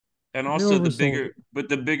and They also oversold it.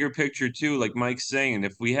 the bigger picture too, like Mike's saying,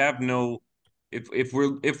 if we have no,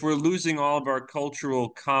 if we're losing all of our cultural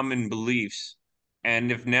common beliefs,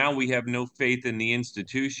 and if now we have no faith in the Who do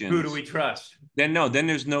institutions, we trust? then no, then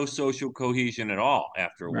there's no social cohesion at all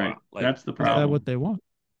after a Right. while. Like, That's the Is that what problem. they want?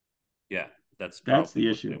 yeah, that's That's probably the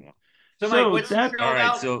what they issue. want. So, Mike, So what's the that show All right,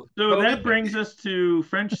 about? so so that COVID? brings us to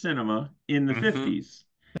French cinema in the mhm. 50s.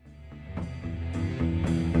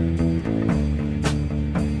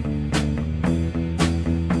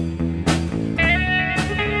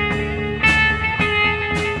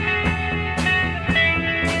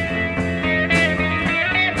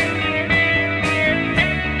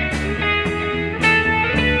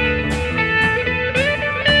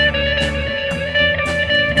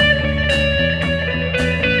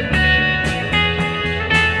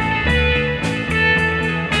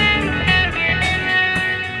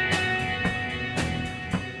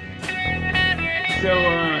 So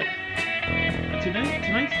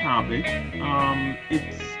tonight's topic,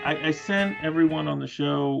 I sent everyone on the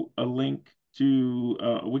show a link to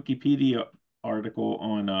a Wikipedia article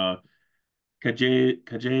on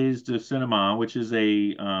Cahiers de Cinema, which is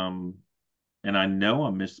and I know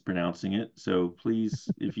I'm mispronouncing it, so please,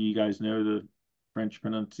 if you guys know the French It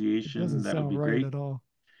pronunciation, doesn't that would sound be right great. at all.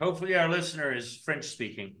 Hopefully, our listener is French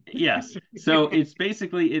speaking. Yes. So it's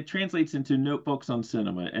basically it translates into Notebooks on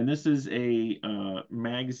Cinema, and this is a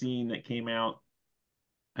magazine that came out,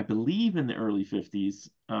 I believe, in the early 50s,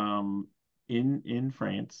 in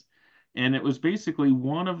France, and it was basically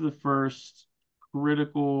one of the first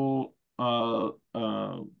critical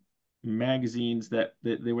magazines that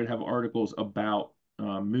they would have articles about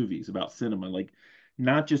movies, about cinema, like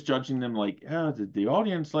not just judging them like, oh, did the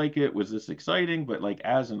audience like it? Was this exciting? But like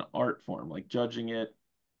as an art form, like judging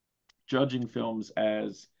films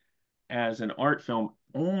as an art film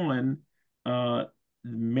on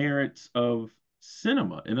merits of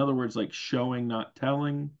cinema. In other words, like showing, not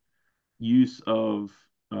telling, use of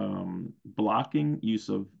blocking, use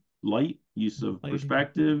of light, use of Lighting.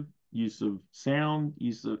 perspective, use of sound,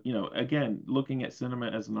 use of, again, looking at cinema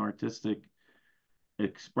as an artistic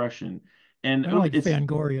expression. And Kind of like it's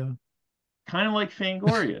Fangoria. kind of like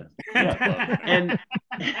Fangoria. Yeah. Love it. And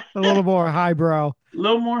A little more highbrow.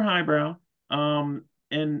 little more highbrow. And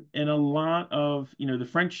a lot of, the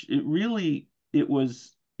French, it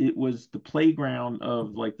was the playground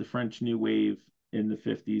of like the French New Wave in the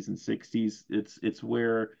 50s and 60s. It's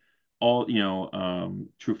where all,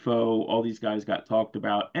 Truffaut, all these guys got talked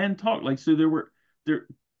about and talked like, so there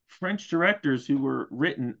French directors who were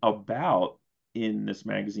written about in this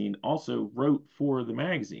magazine also wrote for the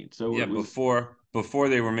magazine. So Yeah, it was before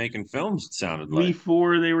they were making films, it sounded like.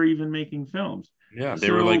 before they were even making films. Yeah,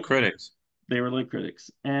 they were like So critics. they were like critics.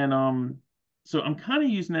 And so I'm kind of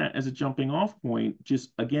using that as a jumping off point,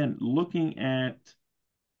 just again looking at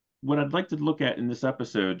what I'd like to look at in this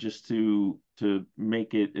episode, just to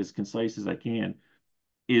make it as concise as I can,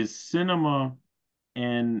 is cinema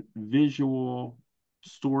and visual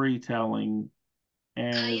storytelling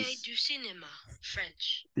Cahiers as du cinéma,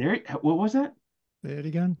 French. there. What was that? Say it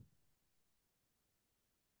again.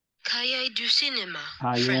 Cahiers du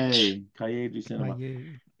cinéma, French. Cahiers du cinema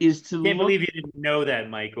Cahiers. is to Can't look. believe you didn't know that,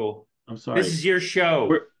 Michael. I'm This sorry. is your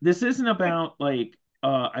show. This isn't about like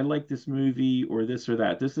I like this movie or this or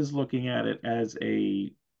that. This is looking at it as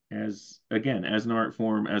again as an art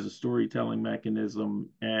form, as a storytelling mechanism,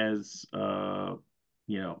 as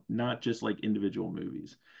not just like individual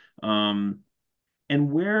movies. Um,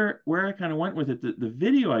 and where I kind of went with it, the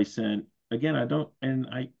video I sent, again, I don't, and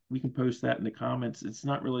I we can post that in the comments. It's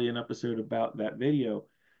not really an episode about that video,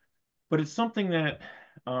 but it's something that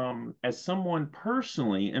as someone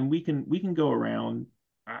personally, and we can go around.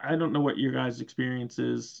 I don't know what your guys' experience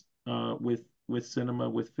is with cinema,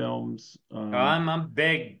 with films. I'm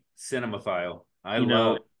big cinemaphile. I You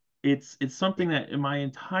know, love. it's something that in my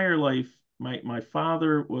entire life, my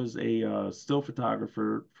father was a still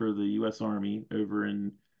photographer for the U.S. Army over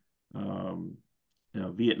in um,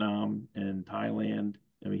 Vietnam and Thailand.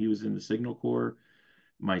 I mean, he was in the Signal Corps.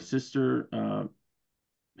 My sister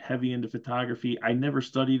heavy into photography. I never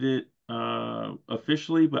studied it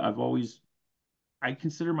officially, but I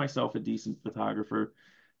consider myself a decent photographer.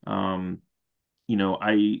 Um,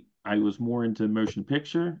 I was more into motion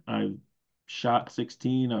picture. I've shot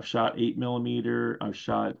 16, I've shot 8 millimeter, I've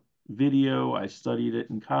shot video, I studied it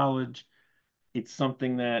in college. It's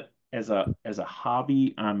something that as a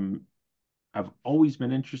hobby, I've always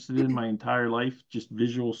been interested in my entire life, just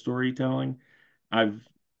visual storytelling. I've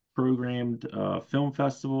programmed film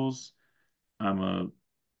festivals. I'm a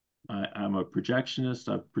I'm a projectionist.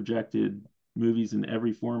 I've projected movies in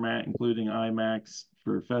every format, including IMAX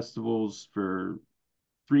for festivals, for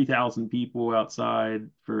 3,000 people outside,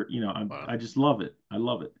 for, Wow. I just love it. I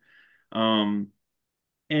love it. Um,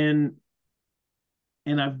 and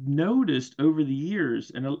I've noticed over the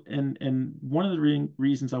years, and one of the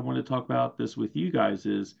reasons I want to talk about this with you guys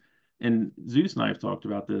is, and Zeus and I have talked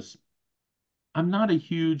about this. I'm not a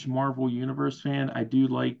huge Marvel Universe fan. I do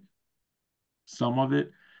like some of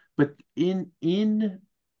it, but in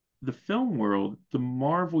the film world, the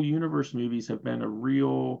Marvel Universe movies have been a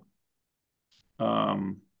real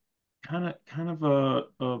um kind of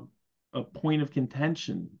a point of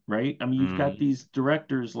contention, right? I mean, you've got Mm. these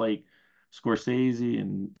directors like Scorsese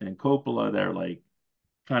and Coppola that are like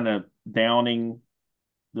kind of downing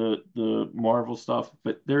the Marvel stuff,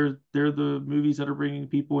 but they're the movies that are bringing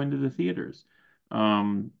people into the theaters.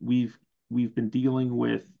 We've been dealing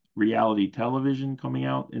with reality television coming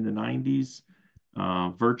out in the 90s,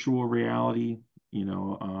 virtual reality,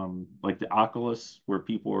 like the Oculus, where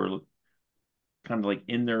people are kind of like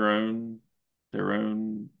in their own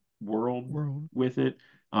world World. with it.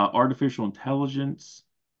 Artificial intelligence,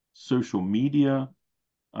 social media,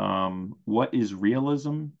 what is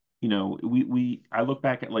realism? We I look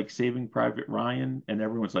back at like Saving Private Ryan, and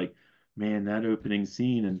everyone's like, man, that opening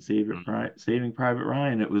scene in Saving Private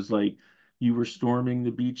Ryan, it was like you were storming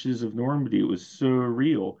the beaches of Normandy. It was so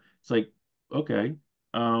real. It's like, okay,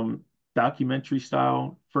 um, documentary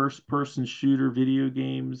style, first person shooter video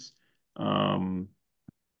games. Um,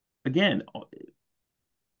 again,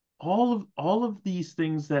 all of these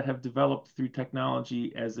things that have developed through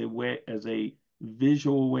technology as a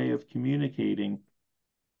visual way of communicating,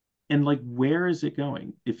 and like, where is it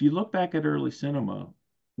going? If you look back at early cinema,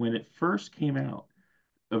 when it first came out,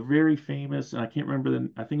 a very famous, and I can't remember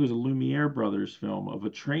I think it was a Lumiere brothers film of a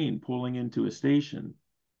train pulling into a station,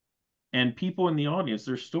 and people in the audience,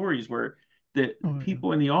 there's stories where the Oh, yeah.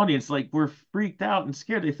 people in the audience like were freaked out and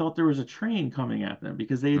scared. They thought there was a train coming at them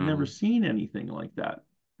because they had never Mm. seen anything like that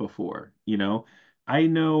before. I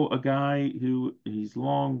know a guy who he's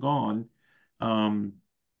long gone, um,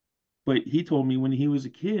 but he told me when he was a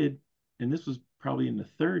kid, and this was probably in the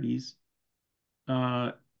 30s,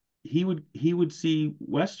 uh, he would see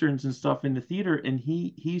westerns and stuff in the theater, and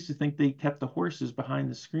he used to think they kept the horses behind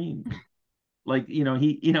the screen. Like,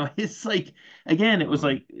 it's like, again, it was Mm.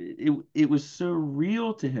 like it was so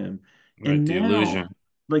real to him. Right, And the now, illusion.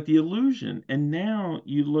 like the illusion, and now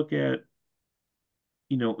you look at,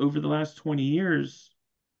 over the last 20 years,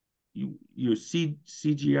 you see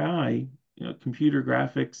CGI, computer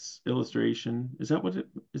graphics illustration. Is that what it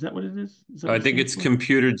is? Is that what I it think stands it's for?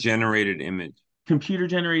 computer generated image. Computer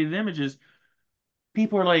generated images.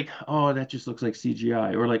 People are like, oh, that just looks like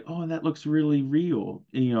CGI, or like, oh, that looks really real.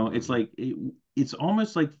 It's Mm. like it's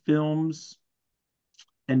almost like films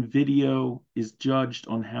and video is judged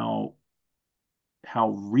on how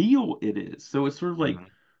real it is. So it's sort of like, Mm.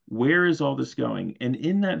 where is all this going? And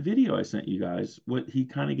in that video I sent you guys, what he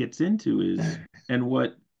kind of gets into is, and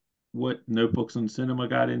what Notebooks on Cinema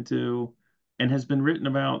got into, and has been written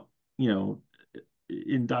about, you know,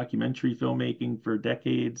 in documentary filmmaking for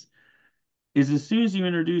decades, is as soon as you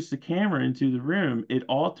introduce the camera into the room, it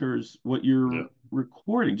alters what Yeah. you're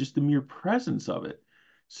recording, just the mere presence of it.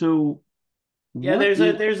 So Yeah, what there's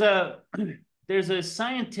a is there's a there's a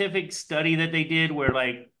scientific study that they did where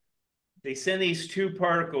like they send these two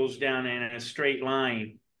particles down in a straight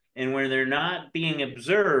line, and when they're not being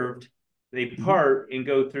observed, they Mhm. part and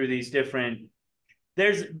go through these different.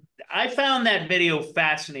 There's I found that video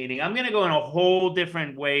fascinating. I'm gonna go in a whole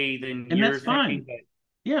different way than And you're that's thinking, fine. but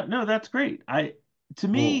Yeah, no, that's great. To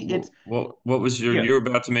me, it's What was your? yeah, You're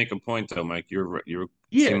about to make a point though, Mike. You're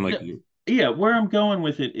yeah, seem no, like you. yeah. Where I'm going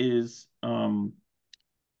with it is,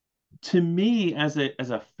 to me, as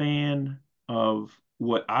a fan of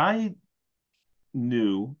what I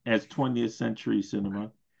knew as 20th century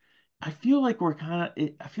cinema, I feel like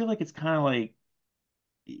I feel like it's kind of like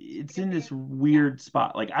it's in this weird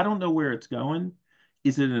spot. Like, I don't know where it's going.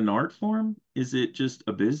 Is it an art form? Is it just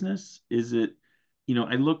a business? Is it,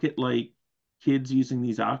 I look at like kids using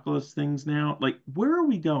these Oculus things now. Like, where are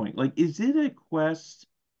we going? Like, is it a quest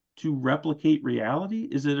to replicate reality?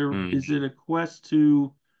 Mm. Is it a quest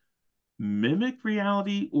to mimic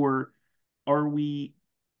reality, or are we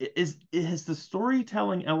has the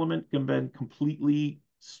storytelling element been completely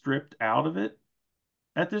stripped out of it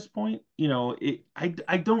at this point?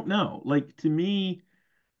 I don't know. Like, to me,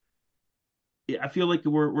 I feel like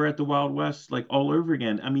we're at the Wild West, like, all over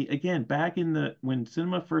again. I mean, again, back in the when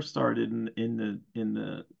cinema first started in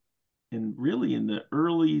really in the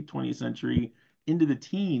early 20th century into the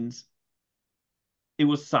teens, it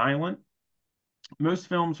was silent. most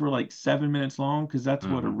films were like 7 minutes long because that's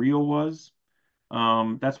what a reel was.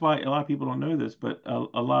 That's why a lot of people don't know this, but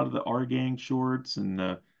a lot of the R Gang shorts and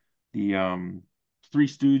the Three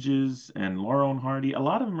Stooges and Laurel and Hardy, a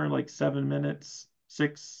lot of them are like 7 minutes,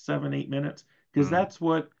 6, 7, 8 minutes, because that's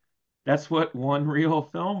what one reel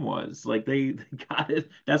film was. Like they got it.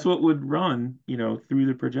 That's what would run, through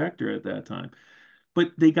the projector at that time.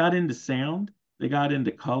 But they got into sound, they got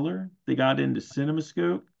into color, they got into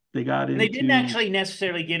CinemaScope, they got And they didn't into actually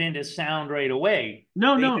necessarily get into sound right away.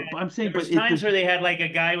 no, I'm saying, There was but times where they had like a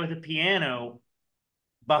guy with a piano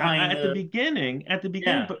behind at the beginning,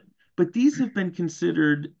 yeah. but these have been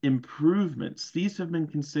considered improvements. These have been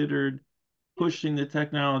considered pushing the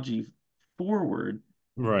technology forward.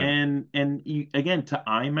 Right. And you, again, to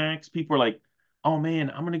IMAX, people are like, oh man,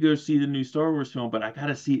 I'm gonna go see the new Star Wars film, but I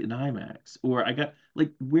gotta see it in IMAX. Or I got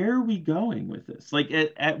like, where are we going with this? Like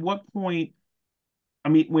at what point, I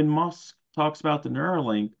mean, when Musk talks about the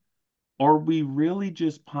Neuralink, are we really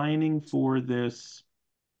just pining for this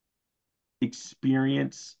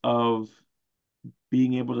experience of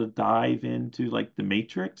being able to dive into like the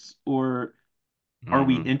Matrix, or are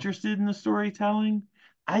we interested in the storytelling?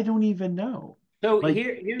 I don't even know. So Like,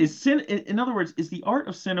 here in other words, is the art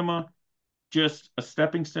of cinema just a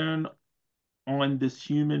stepping stone on this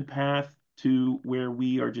human path to where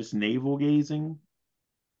we are just navel gazing,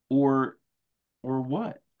 or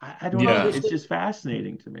what? I don't know. Yeah. It's just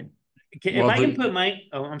fascinating to me. if I can put my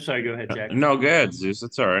I'm sorry, go ahead, Jack. No, go ahead, Zeus.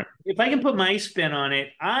 It's all right. If I can put my spin on it,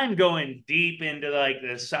 I'm going deep into like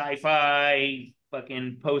the sci-fi,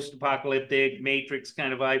 fucking post-apocalyptic Matrix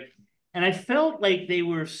kind of vibe. And I felt like they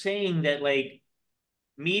were saying that like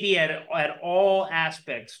media at all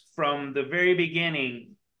aspects from the very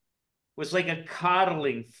beginning was like a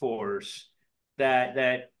coddling force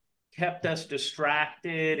that kept us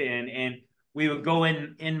distracted, and we would go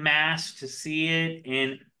in mass to see it.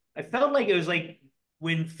 And I felt like it was like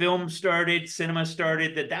when film started, cinema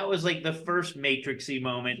started, that was like the first Matrixy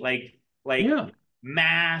moment, like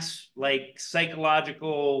mass, like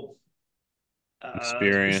psychological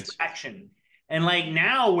experience, distraction. And like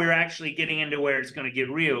now we're actually getting into where it's going to get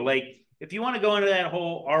real. Like if you want to go into that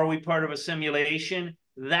whole, are we part of a simulation?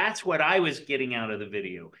 That's what I was getting out of the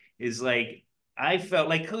video, is like, I felt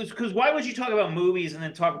like, because why would you talk about movies and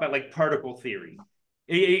then talk about like particle theory?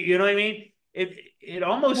 You know what I mean? It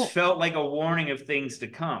almost felt like a warning of things to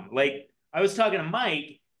come. Like I was talking to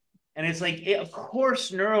Mike, and it's like, of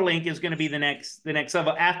course, Neuralink is going to be the next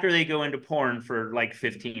level after they go into porn for like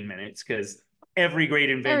 15 minutes, because every great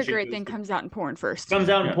invention, every great thing comes out in porn first. Comes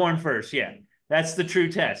out in porn first, yeah. That's the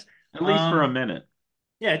true test. At least for a minute.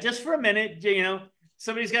 Yeah, just for a minute.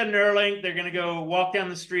 Somebody's got a Neuralink. They're gonna go walk down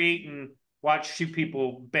the street and watch two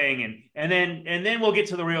people banging, and then we'll get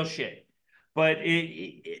to the real shit. But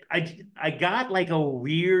I got like a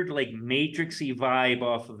weird like Matrixy vibe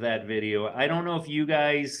off of that video. I don't know if you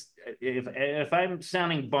guys, if I'm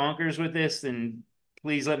sounding bonkers with this, then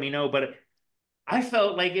please let me know. But I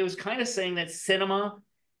felt like it was kind of saying that cinema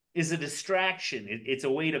is a distraction. It's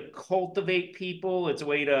a way to cultivate people. It's a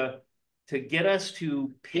way to get us to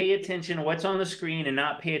pay attention to what's on the screen and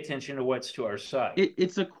not pay attention to what's to our side.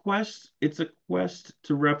 It's a quest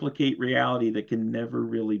to replicate reality that can never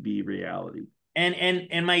really be reality.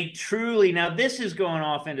 And my truly, now this is going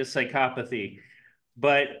off into psychopathy,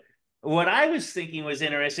 but what I was thinking was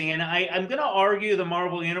interesting, and I'm going to argue the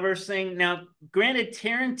Marvel Universe thing. Now, granted,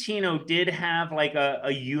 Tarantino did have like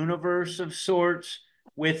a universe of sorts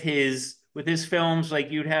with his films.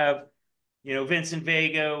 Like you'd have, Vincent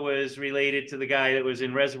Vega was related to the guy that was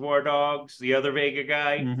in Reservoir Dogs, the other Vega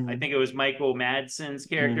guy. Mm-hmm. I think it was Michael Madsen's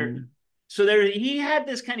character. Mm-hmm. So he had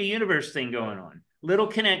this kind of universe thing going on, little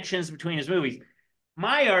connections between his movies.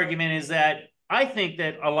 My argument is that I think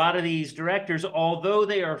that a lot of these directors, although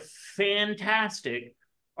they are fantastic,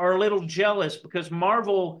 are a little jealous because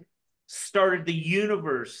Marvel started the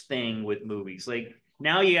universe thing with movies. Like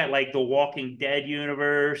now you got like the Walking Dead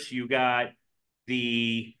universe, you got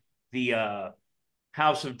the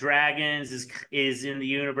House of Dragons is in the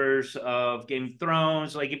universe of Game of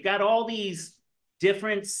Thrones. Like you've got all these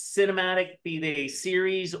different cinematic, be they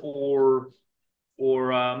series or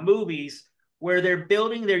movies, where they're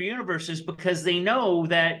building their universes because they know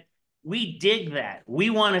that we dig that. We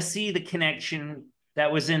want to see the connection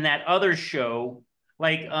that was in that other show,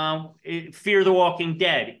 like Fear the Walking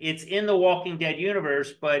Dead. It's in the Walking Dead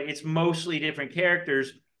universe, but it's mostly different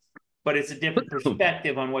characters, but it's a different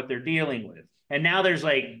perspective on what they're dealing with. And now there's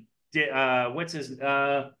like, what's his,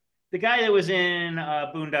 the guy that was in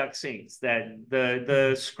Boondock Saints, that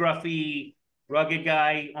the scruffy rugged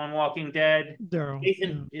guy on Walking Dead. Daryl.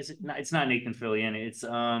 Nathan, is it not? It's not Nathan Fillion. It's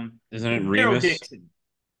Isn't it Daryl Remus? Dixon.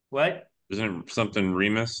 What? Isn't it something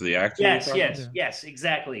Remus, the actor you're Yes, talking yes, about? yes,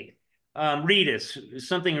 exactly. Reedus,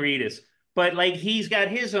 something Reedus. But like he's got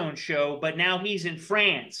his own show, but now he's in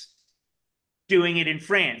France, doing it in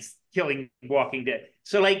France, killing Walking Dead.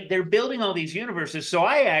 So like they're building all these universes. So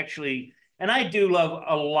I actually, and I do love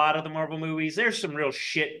a lot of the Marvel movies. There's some real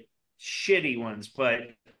shitty ones, but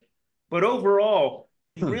overall,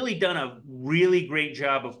 they've really done a really great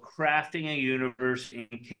job of crafting a universe and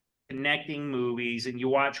connecting movies. And you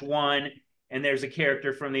watch one, and there's a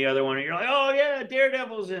character from the other one, and you're like, oh yeah,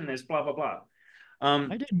 Daredevil's in this, blah blah blah.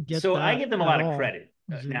 I didn't get so that I give them a at lot all. of credit.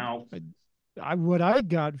 Now, what I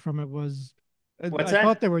got from it was I What's that?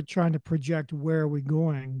 thought they were trying to project where we're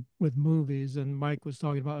going with movies, and Mike was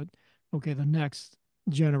talking about, okay, the next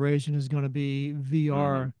generation is going to be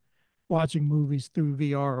VR, watching movies through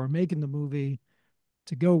VR or making the movie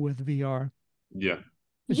to go with VR. Yeah.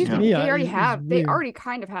 Which You to can, me, they already is have. They weird. already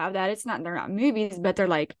kind of have that. It's not. They're not movies, but they're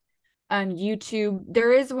like on YouTube.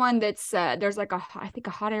 There is one that's there's like I think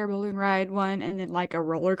a hot air balloon ride one, and then like a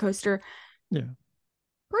roller coaster. Yeah.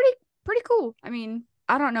 Pretty cool. I mean,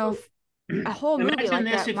 I don't know if a whole movie Imagine like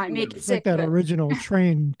this that if might you make were- you It's like sick. that But original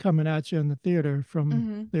train coming at you in the theater from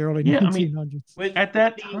Mhm. the early Yeah, I mean, 1900s. At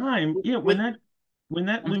that time, yeah, when with-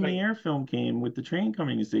 that I'm sorry. Lumiere film came with the train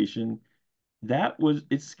coming to the station,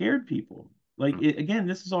 it scared people. Like again,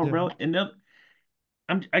 this is all Yeah.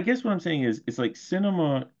 I guess what I'm saying is it's like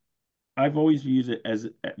cinema. I've always viewed it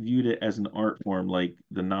as an art form, like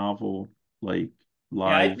the novel, like yeah,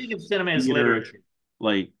 I live think of cinema as theater, literature.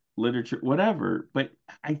 like literature, whatever. But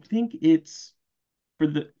I think it's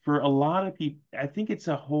for a lot of people, I think it's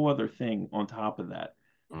a whole other thing on top of that.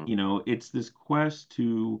 You know, it's this quest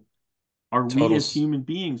to, are we Total. as human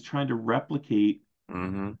beings trying to replicate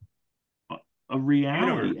Mm-hmm. a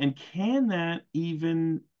reality, Universe. and can that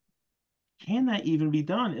even be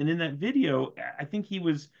done? And in that video, I think he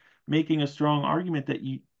was making a strong argument that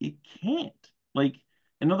it can't. Like,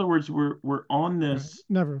 in other words, we're on Right. this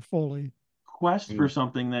Never fully. quest for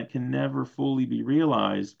something that can never fully be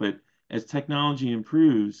realized, but as technology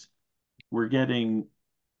improves, we're getting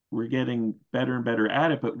better and better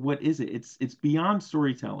at it. But what is it? It's beyond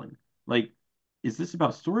storytelling. Like, is this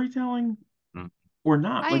about storytelling or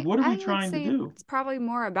not? Like, what are we would trying to say do? it's probably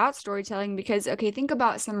more about storytelling because okay, think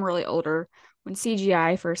about some really older when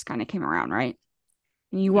CGI first kind of came around, right?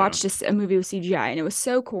 And you watched a movie with CGI and it was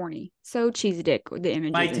so corny, so cheesy dick with the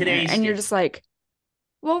images By in there, today's and you're standards. just like,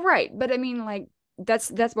 well, right, but I mean, like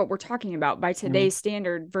that's what we're talking about by today's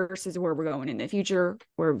standard versus where we're going in the future,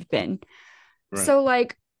 where we've been. Right. So,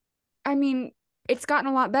 like, I mean, it's gotten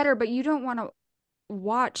a lot better, but you don't want to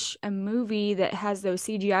watch a movie that has those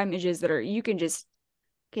CGI images that are you can just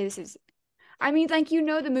okay, this is. I mean, like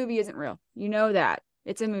the movie isn't real. You know that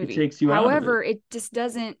it's a movie. takes you out of However, it just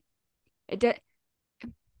doesn't.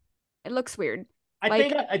 It looks weird.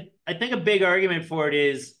 I think a big argument for it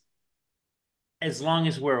is as long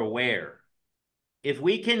as we're aware. If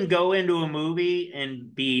we can go into a movie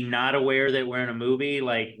and be not aware that we're in a movie,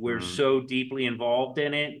 like we're so deeply involved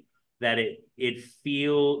in it that it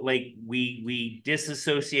feel like we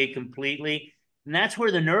disassociate completely. And that's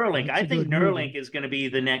where the Neuralink, That's I a think good movie. Neuralink is going to be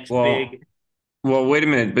the next Well, big. Well, wait a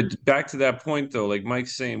minute, but back to that point though, like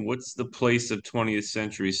Mike's saying, what's the place of 20th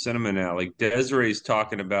century cinema now? Like Desiree's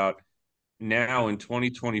talking about now in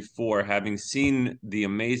 2024, having seen the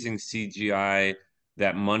amazing CGI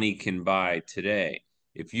that money can buy today.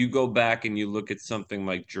 If you go back and you look at something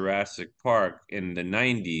like Jurassic Park in the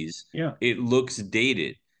 90s, Yeah. it looks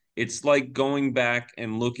dated. It's like going back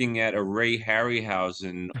and looking at a Ray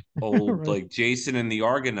Harryhausen old Right. like Jason and the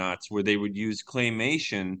Argonauts where they would use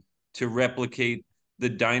claymation to replicate the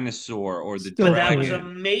dinosaur or the Still But that was dragon.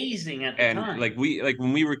 amazing at the And time. like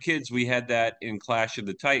when we were kids, we had that in Clash of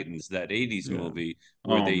the Titans, that 80s Yeah. movie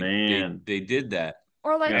where Oh, they man. did that.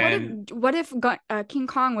 Or like, And- what if King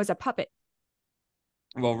Kong was a puppet?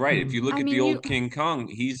 Well, right. If you look I at mean, the old King Kong,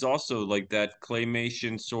 he's also like that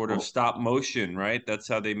claymation sort of Well- stop motion, right? That's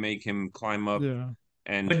how they make him climb up Yeah.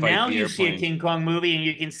 and But fight now the you see a airplanes. King Kong movie and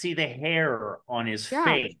you can see the hair on his Yeah.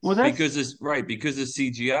 face. Well, that's Because it's right, because of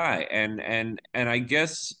CGI. And I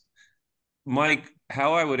guess Mike,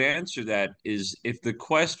 how I would answer that is if the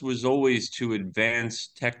quest was always to advance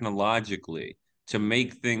technologically, to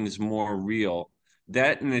make things more real,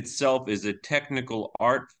 that in itself is a technical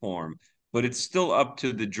art form, but it's still up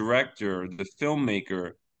to the director, the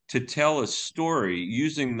filmmaker, to tell a story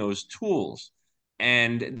using those tools.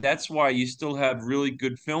 And that's why you still have really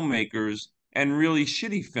good filmmakers and really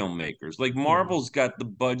shitty filmmakers. Like Marvel's got the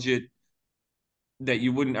budget that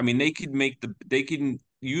you wouldn't. I mean, they can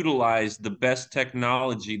utilize the best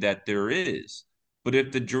technology that there is, but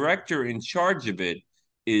if the director in charge of it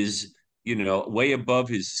is, way above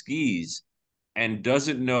his skis and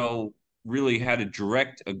doesn't know really how to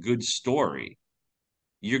direct a good story,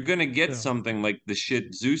 you're gonna get Yeah. something like the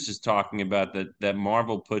shit Zeus is talking about that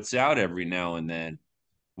Marvel puts out every now and then,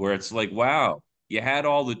 where it's like, wow, you had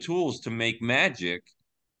all the tools to make magic,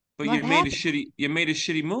 but What happened? you made a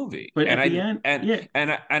shitty movie. But And at the I end, and yeah,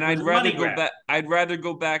 and It was I'd a rather money go grab. back I'd rather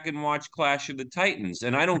go back and watch Clash of the Titans.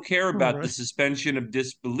 And I don't care about the Right. suspension of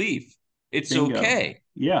disbelief. It's bingo. okay.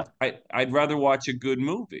 Yeah. I'd rather watch a good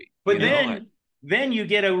movie, But then you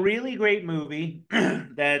get a really great movie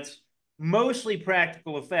that's mostly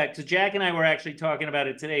practical effects. Jack and I were actually talking about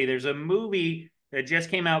it today. There's a movie that just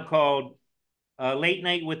came out called Late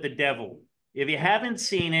Night with the Devil. If you haven't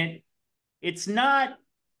seen it, it's not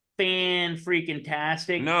fan freaking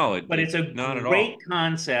tastic, No, but it's a not at great all.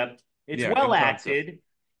 concept. It's Yeah, well good concept. acted.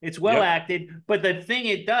 It's well Yep. acted, but the thing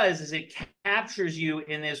it does is it captures you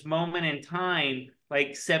in this moment in time,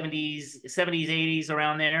 like 70s, 80s,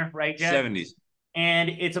 around there, right, Jack? 70s. And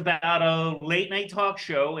it's about a late night talk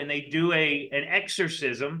show, and they do an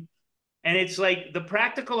exorcism, and it's like the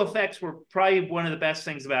practical effects were probably one of the best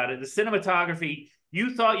things about it. The cinematography,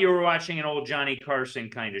 you thought you were watching an old Johnny Carson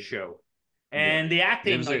kind of show. Yeah. And the It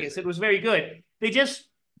acting, was like I said, was very good.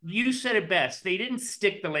 You said it best. They didn't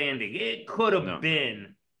stick the landing. It could have no.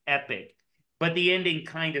 been epic, but the ending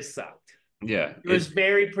kind of sucked. Yeah. It was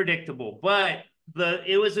very predictable, but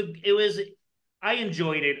I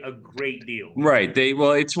enjoyed it a great deal. Right.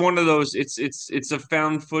 It's one of those, it's a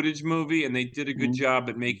found footage movie, and they did a good Mhm. job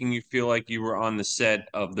at making you feel like you were on the set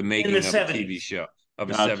of the In the making of a TV 70s. show, of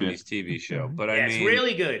a Gotcha. 70s TV show. Okay. But Yeah, I it's mean,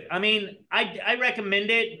 really good. I mean, I recommend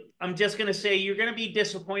it. I'm just gonna say you're gonna be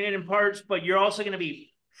disappointed in parts, but you're also gonna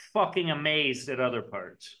be fucking amazed at other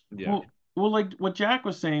parts. yeah. Well, like what Jack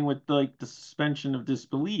was saying with like the suspension of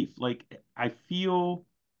disbelief, like I feel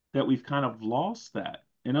that we've kind of lost that.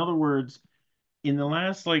 In other words, in the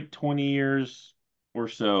last like 20 years or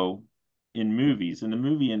so in movies, and the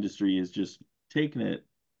movie industry is just taking it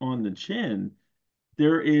on the chin,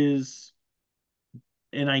 there is,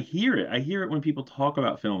 and I hear it. I hear it when people talk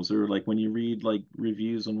about films, or like when you read like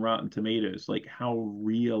reviews on Rotten Tomatoes, like how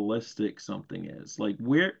realistic something is. Like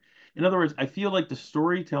in other words, I feel like the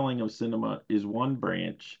storytelling of cinema is one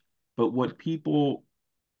branch, but what people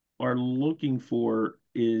are looking for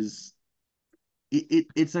is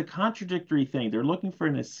it's a contradictory thing. They're looking for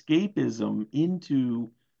an escapism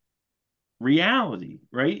into reality,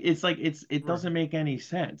 right? It's like it doesn't make any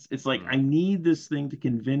sense. It's like I Mm. need this thing to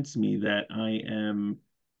convince me that I am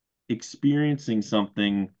experiencing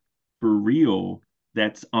something for real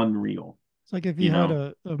that's unreal, It's like if you you had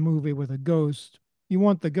know? a movie with a ghost, you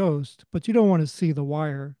want the ghost, but you don't want to see the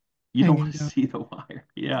wire You don't hanging want to down. see the wire.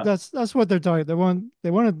 Yeah. That's what they're talking. They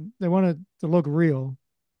wanted to look real,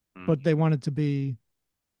 Mm. but they want it to be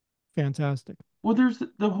fantastic. Well, there's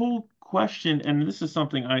the whole question, and this is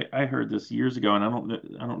something I heard this years ago, and I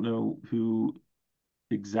don't know who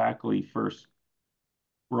exactly first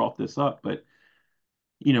brought this up, but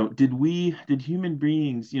did human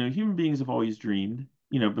beings, human beings have always dreamed,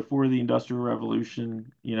 before the Industrial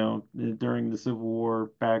Revolution, during the Civil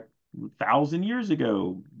War, back 1,000 years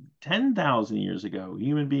ago, 10,000 years ago,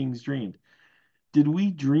 human beings dreamed. Did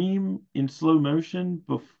we dream in slow motion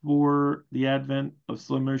before the advent of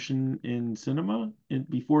slow motion in cinema,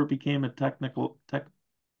 before it became a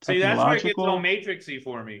See, that's where it gets all technological matrixy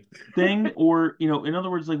for me. thing? Or, in other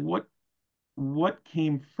words, like what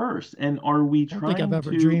came first? And are we I don't think I've trying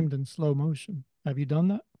ever to dreamed in slow motion. Have you done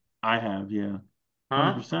that? I have, yeah.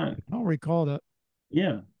 Huh? 100%. I don't recall that.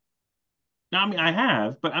 Yeah. No, I mean I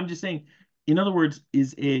have, but I'm just saying, in other words,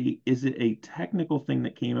 is it a technical thing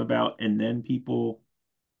that came about and then people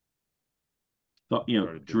thought, Started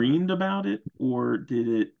doing it. dreamed about it, or did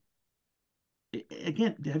it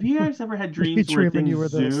again, have you guys ever had You dreams where dreaming things you were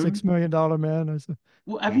the $6 zoom? million man or something?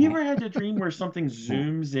 Well, have you ever had a dream where something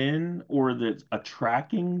zooms in, or that's a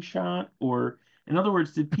tracking shot? Or in other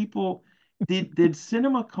words, did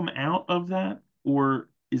cinema come out of that, or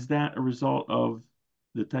is that a result of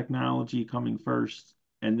the technology coming first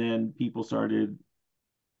and then people started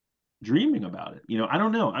dreaming about it? I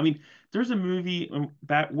don't know. I mean, there's a movie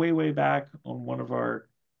back way back on one of our,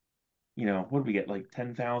 what did we get, like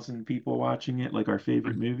 10,000 people watching it, like our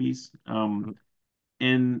favorite movies.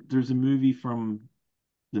 And there's a movie from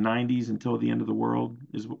the 90s, Until the End of the World,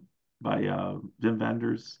 is by Wim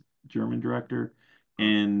Wenders, German director.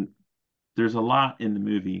 And there's a lot in the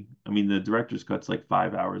movie. I mean, the director's cut's like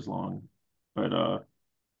 5 hours long, but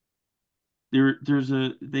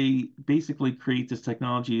they basically create this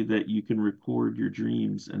technology that you can record your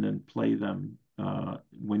dreams and then play them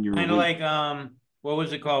when you're Kind of awake. like what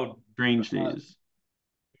was it called? Strange Days.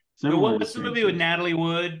 Similar to What's the Strange movie with Days. Natalie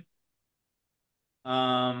Wood?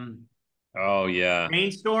 Um, Oh yeah,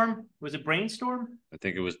 Brainstorm. Was it Brainstorm? I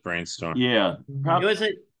think it was Brainstorm. Yeah, It was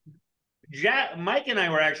a Mike and I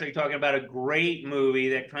were actually talking about a great movie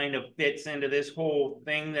that kind of fits into this whole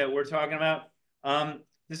thing that we're talking about.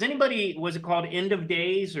 Does anybody, was it called End of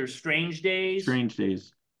Days or Strange Days? Strange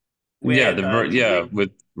Days. Yeah, With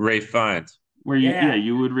with Ray Fiennes. Where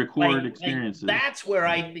you would record like experiences. that's where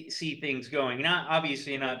I see things going. Not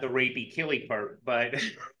obviously not the rapey killy part, but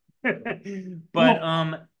but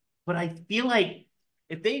I feel like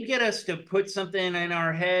if they get us to put something in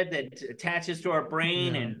our head that attaches to our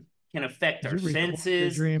brain and can affect our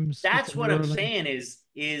senses, dreams, that's what I'm saying is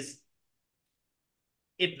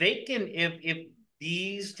if they can, if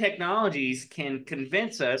these technologies can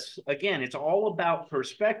convince us, again, it's all about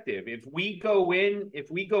perspective. If we go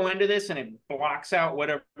into this and it blocks out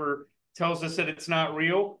whatever tells us that it's not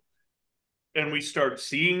real, and we start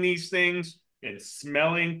seeing these things and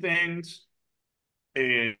smelling things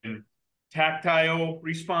and tactile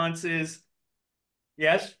responses.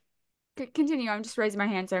 Yes? Continue. I'm just raising my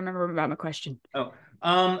hand so I remember about my question. Oh,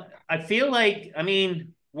 I feel like, I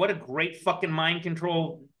mean, what a great fucking mind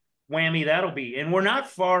control whammy that'll be. And we're not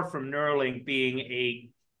far from Neuralink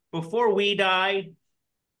being before we die,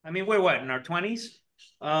 I mean, we're what, in our 20s?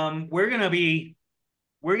 We're gonna be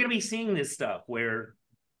seeing this stuff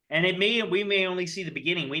and we may only see the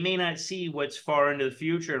beginning. We may not see what's far into the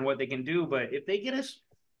future and what they can do, but if they get us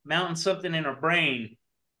mounting something in our brain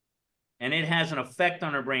and it has an effect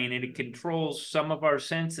on our brain and it controls some of our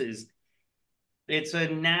senses, it's a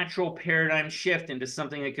natural paradigm shift into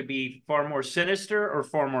something that could be far more sinister or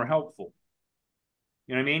far more helpful.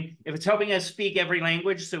 You know what I mean? If it's helping us speak every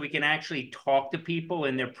language so we can actually talk to people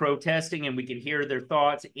and they're protesting and we can hear their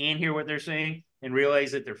thoughts and hear what they're saying and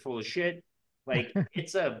realize that they're full of shit, like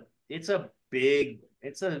it's a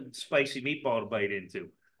spicy meatball to bite into.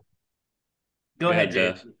 Go ahead,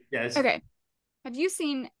 Jeff. Yes. Okay. Have you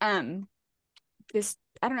seen this?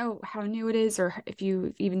 I don't know how new it is or if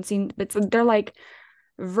you've even seen, but they're like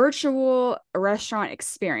virtual restaurant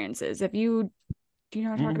experiences. Do you know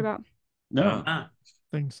what I'm talking about? No. I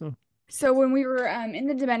think so. So when we were in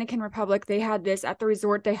the Dominican Republic, they had this at the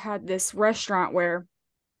resort. They had this restaurant where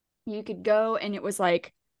you could go, and it was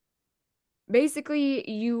like basically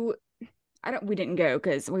we didn't go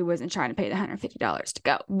because we wasn't trying to pay the $150 to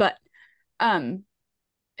go, but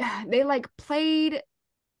they like played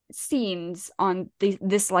scenes on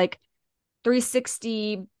this like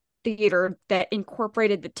 360 theater that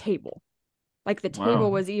incorporated the table. Like the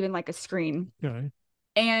table was even like a screen. Okay.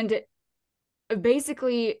 And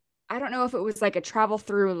basically, I don't know if it was like a travel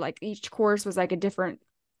through, like each course was like a different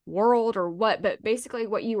world or what, but basically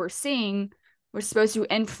what you were seeing was supposed to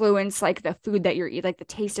influence like the food that you're eating, like the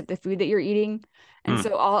taste of the food that you're eating. And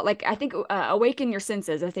so all like, I think awaken your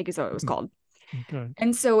senses, I think is what it was called. Okay.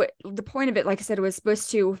 And so the point of it, like I said, it was supposed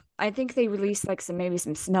to, I think they released like maybe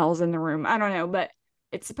some smells in the room. I don't know, but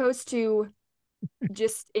it's supposed to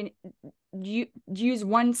just use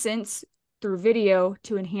one sense through video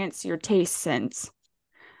to enhance your taste sense.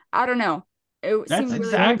 I don't know. That's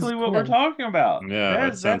exactly what we're talking about. Yeah,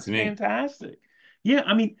 that's fantastic. Yeah,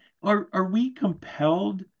 I mean, are we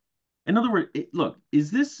compelled? In other words, look,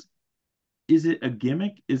 is it a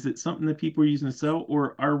gimmick? Is it something that people are using to sell,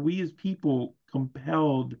 or are we as people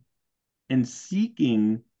compelled and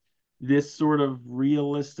seeking this sort of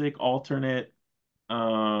realistic alternate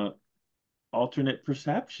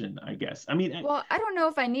perception, I guess? I mean, well, I don't know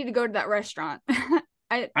if I need to go to that restaurant.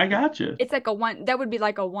 I gotcha. It's like that would be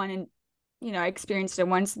like a one, and I experienced it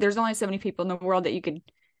once. There's only so many people in the world that you could,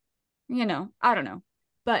 I don't know.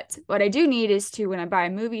 But what I do need is when I buy a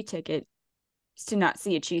movie ticket, is to not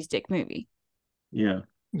see a cheese dick movie. Yeah.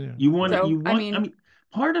 Yeah. I mean,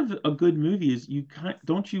 part of a good movie is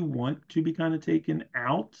don't you want to be kind of taken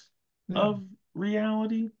out of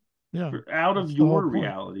reality? Yeah. Out of your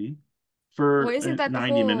reality for isn't that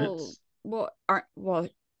 90 minutes? Well,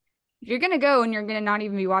 you're gonna go and you're gonna not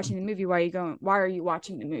even be watching the movie. Why are you going? Why are you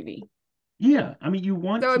watching the movie? Yeah, I mean, you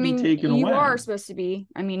want to be taken away. You are supposed to be.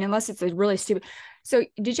 I mean, unless it's a really stupid. So,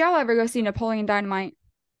 did y'all ever go see Napoleon Dynamite?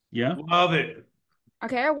 Yeah, love it.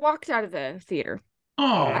 Okay, I walked out of the theater.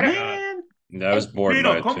 Oh man, I was bored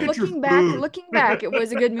by it too. Looking back, it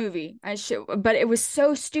was a good movie. But it was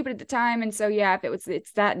so stupid at the time, and so yeah, if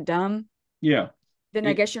it's that dumb, yeah, then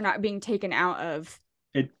I guess you're not being taken out of.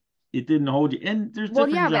 It didn't hold you, and there's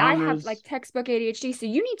different genres. But I have like textbook ADHD, so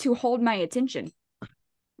you need to hold my attention.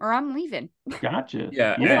 or I'm leaving. Gotcha.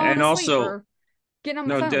 Yeah, Or Yeah. falling and asleep also or getting on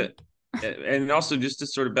my no, phone. and also just to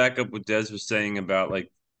sort of back up what Des was saying about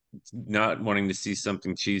like not wanting to see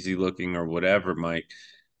something cheesy looking or whatever, Mike.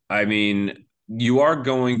 I mean, you are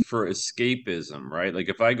going for escapism, right? Like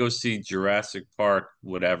if I go see Jurassic Park,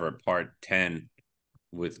 whatever, part 10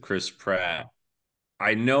 with Chris Pratt,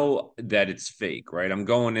 I know that it's fake, right? I'm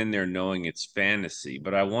going in there knowing it's fantasy,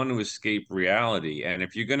 but I want to escape reality. And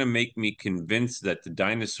if you're going to make me convinced that the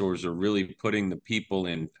dinosaurs are really putting the people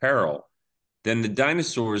in peril, then the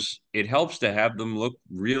dinosaurs, it helps to have them look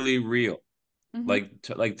really real. Mhm.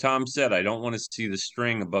 Like Tom said, I don't want to see the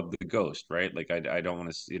string above the ghost, right? Like I don't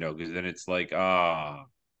want to, because then it's like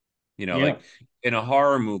Yeah. like in a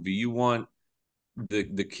horror movie, you want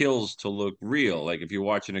the kills to look real. Like if you're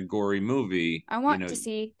watching a gory movie, I want to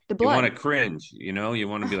see the you want to blood. cringe, you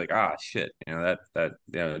want to be like, shit, that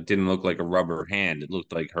it didn't look like a rubber hand. It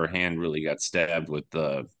looked like her hand really got stabbed with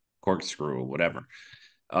the corkscrew or whatever.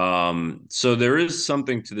 So there is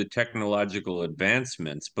something to the technological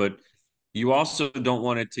advancements, but you also don't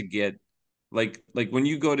want it to get like when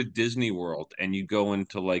you go to Disney World and you go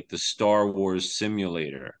into like the Star Wars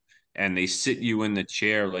simulator and they sit you in the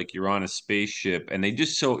chair like you're on a spaceship and they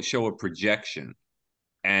just show a projection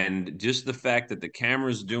and just the fact that the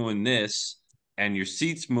camera's doing this and your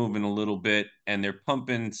seat's moving a little bit and they're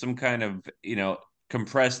pumping some kind of,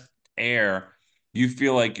 compressed air, you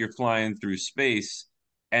feel like you're flying through space.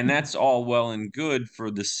 And that's all well and good for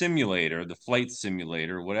the simulator, the flight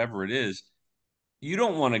simulator, whatever it is. You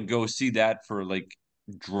don't want to go see that for like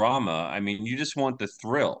drama. I mean, you just want the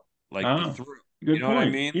thrill, like the Oh, thrill. You good know what I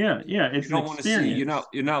point. mean? Yeah. Yeah. You It's an don't want to see, experience.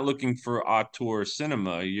 you're not looking for auteur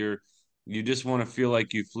cinema. You just want to feel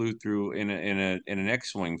like you flew through in an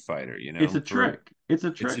X-wing fighter, It's a for trick. It's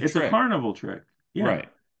a it's trick. a It's a trick. carnival trick. Yeah. Right.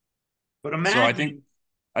 But So imagine,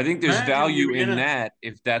 I think there's imagine value you're in in a that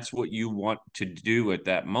if that's what you want to do at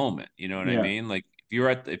that moment. You know what I Yeah. mean? Like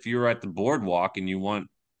if you're at the boardwalk and you want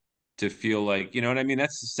to feel like, you know what I mean?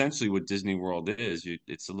 That's essentially what Disney World is.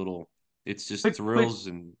 It's just But but thrills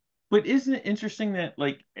and but isn't it interesting that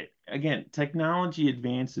like again, technology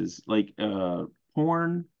advances like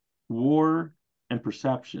porn, war, and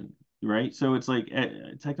perception, right? So it's like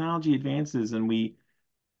technology advances and we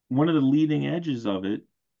one of the leading edges of it,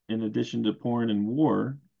 in addition to porn and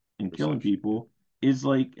war and killing perception. people, is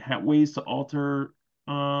like ways to alter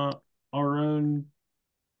uh our own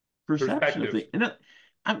perception of perspective. things. And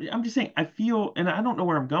I'm just saying, I feel, and I don't know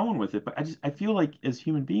where I'm going with it, but I feel like as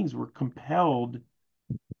human beings, we're compelled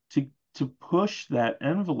to push that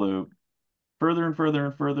envelope further and further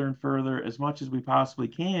and further and further as much as we possibly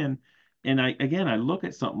can. And I look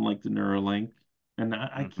at something like the Neuralink, and I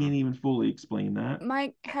Mm-hmm. can't even fully explain that.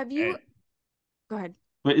 Mike, have you go ahead.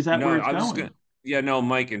 But is that No, where it's I was just going? gonna, yeah, no,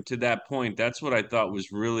 Mike, and to that point, that's what I thought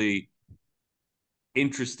was really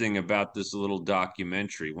interesting about this little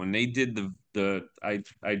documentary. When they did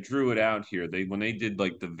I drew it out here. When they did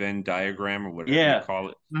like the Venn diagram or whatever you Yeah, call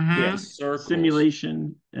it with yeah. the circles.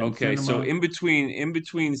 Simulation and Okay, so cinema. in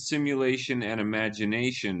between simulation and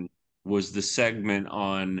imagination was the segment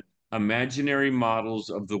on imaginary models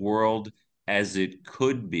of the world as it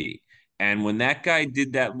could be. And when that guy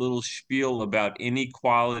did that little spiel about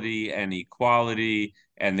inequality and equality,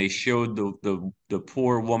 and they showed the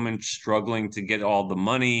poor woman struggling to get all the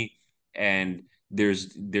money, and there's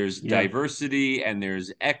Yeah, diversity and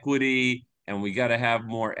there's equity and we got to have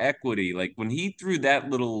more equity. Like when he threw that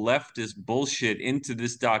little leftist bullshit into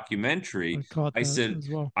this documentary, I caught I that said, as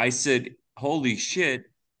well. I said, holy shit,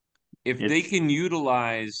 if they it's can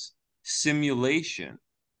utilize simulation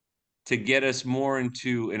to get us more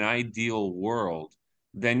into an ideal world,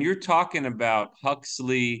 then you're talking about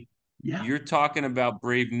Huxley, yeah, you're talking about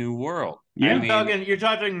Brave New World. I yeah. mean, You're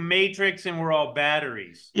talking Matrix and we're all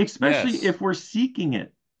batteries. Especially yes, if we're seeking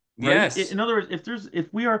it, right? yes, In other words,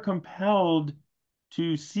 if we are compelled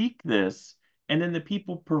to seek this, and then the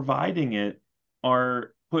people providing it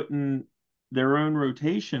are putting their own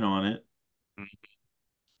rotation on it,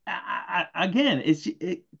 again,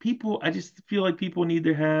 people. I just feel like people need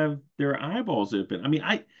to have their eyeballs open. I mean,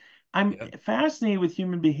 I'm yeah, fascinated with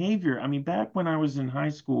human behavior. I mean, back when I was in high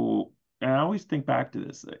school, and I always think back to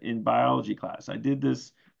this in biology class. I did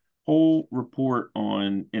this whole report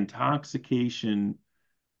on intoxication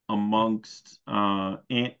amongst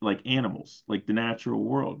like animals, like the natural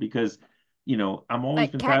world, because I'm always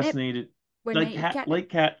Like been catnip fascinated when they eat catnip. like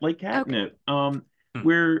Okay. catnip, hmm,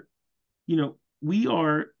 where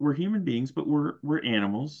we're human beings, but we're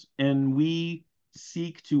animals, and we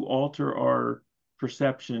seek to alter our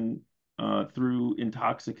perception through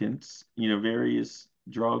intoxicants, various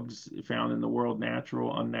drugs found in the world,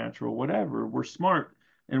 natural, unnatural, whatever. We're smart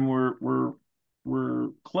and we're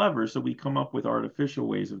clever, so we come up with artificial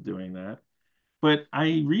ways of doing that. But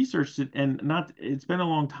I researched it, and it's been a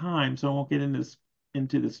long time, so I won't get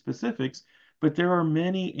into the specifics, but there are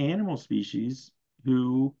many animal species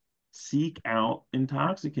who seek out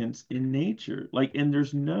intoxicants in nature. Like, and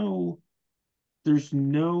there's no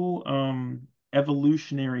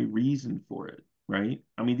evolutionary reason for it, right?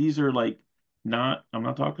 I mean, these are like I'm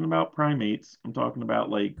not talking about primates. I'm talking about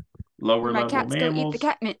like lower My level cats go eat the mammals,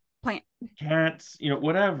 catnip plant. cats,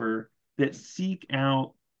 whatever, that seek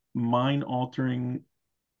out mind altering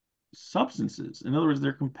substances. In other words,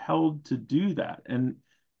 they're compelled to do that. And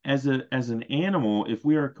as an animal, if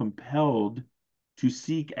we are compelled to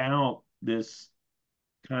seek out this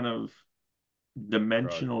kind of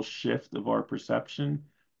dimensional shift of our perception,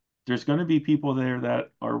 there's going to be people there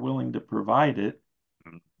that are willing to provide it.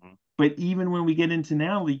 Mhm. But even when we get into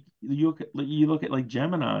now, like, you look at like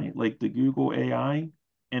Gemini, like the Google AI,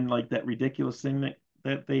 and like that ridiculous thing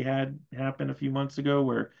that they had happen a few months ago,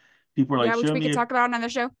 where people are like, Yeah, which show we me could talk about on another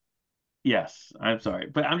show. Yes, I'm sorry,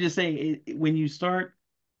 but I'm just saying, when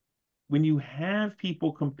you have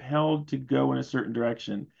people compelled to go in a certain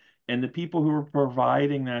direction, and the people who are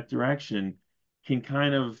providing that direction can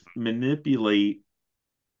kind of manipulate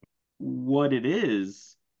what it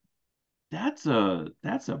is, that's a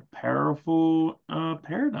powerful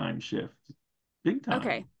paradigm shift, big time.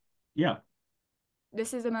 Okay, Yeah.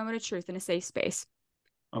 this is a moment of truth in a safe space.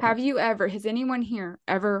 Okay. Has anyone here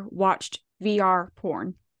ever watched VR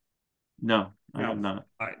porn? No, I No. have not.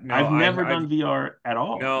 No, I've never I've done VR at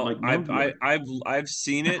all. no, Like no VR. I've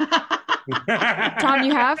seen it. Tom,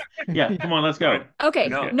 you have? Yeah, come on, let's go. Okay,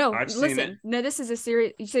 Let's go. no, I've seen listen. it. No, this is a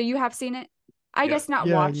serious. So you have seen it? I Yeah. guess not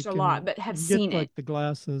Yeah, watched you a lot, can but have you seen get like it. the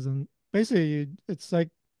glasses, and basically it's like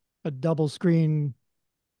a double screen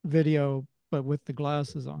video, but with the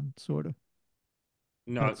glasses on, sort of.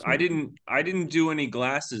 No, That's sort of I didn't do any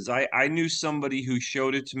glasses. I knew somebody who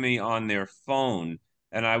showed it to me on their phone,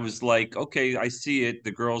 and I was like, okay, I see it.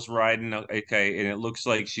 The girl's riding, okay, and it looks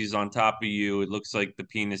like she's on top of you. It looks like the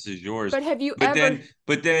penis is yours. But have you But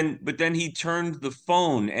ever? then he turned the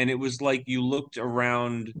phone, and it was like you looked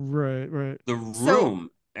around right. the So room,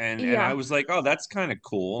 and I yeah. was like, oh, that's kind of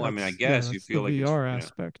cool. I mean, I guess you that's the feel like it's, VR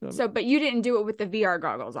aspect of it. So, but you didn't do it with the VR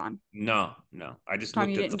goggles on. no, I just Tom,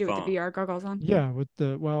 looked you at the didn't do it with phone. the VR goggles on. Yeah, with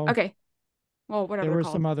the Okay. Well, whatever there they're were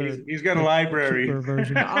called. some other He's got a like, library. cheaper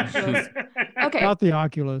versions. The Oculus. Okay. Not the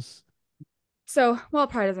Oculus. So, well, it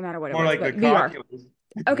probably doesn't matter what it More was, like but the VR. calculus.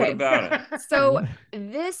 What Okay. about it? So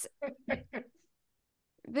this,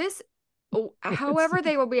 however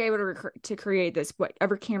they will be able to create this,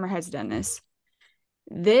 whatever camera has done this,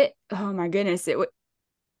 oh my goodness, it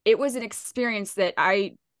was an experience that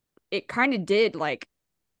it kind of did like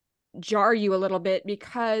jar you a little bit,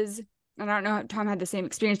 because, and I don't know if Tom had the same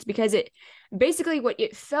experience, because it basically, what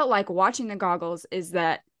it felt like watching the goggles is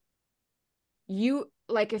that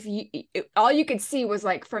all you could see was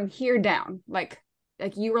like from here down, like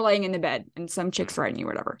you were laying in the bed and some chick's riding you,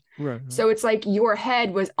 whatever. Right. So it's like your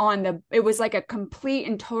head was it was like a complete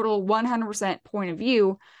and total 100% point of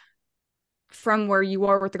view from where you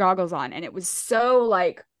were with the goggles on. And it was so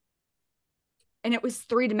like, and it was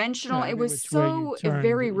three-dimensional. Yeah, it was so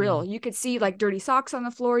very real. You could see like dirty socks on the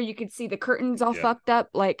floor. You could see the curtains all fucked up.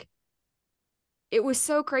 Like, it was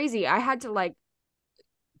so crazy. I had to like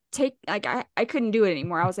I couldn't do it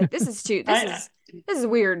anymore. I was like, this is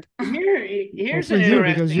weird. Here's for an you, interesting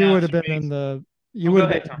because you would have been observation. in the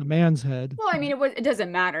Tom. the man's head. Well, I mean, it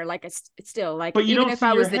doesn't matter. Like, it's still like, But you even don't if see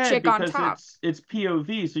I was your the head chick on because top. it's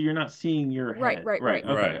POV, so you're not seeing your head. Right. Okay,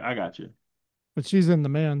 Right. I got you. But she's in the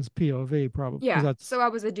man's POV, probably. Yeah. That's So I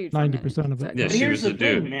was a dude. 90% of it. Yeah, But she here's was the a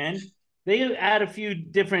thing, dude. man. They add a few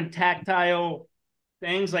different tactile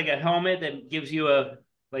things, like a helmet that gives you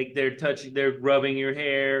they're rubbing your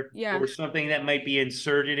hair, Yeah. or something that might be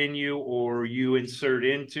inserted in you, or you insert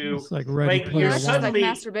into. It's like Ready Like, Player you're That's just like suddenly,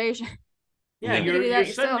 masturbation. yeah, You can do you're that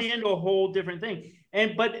suddenly yourself. into a whole different thing.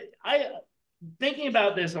 But I thinking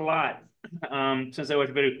about this a lot, since I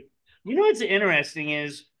watched a bit of, what's interesting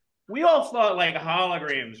is we all thought like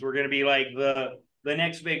holograms were going to be like the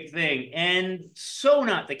next big thing, and so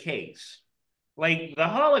not the case. Like, the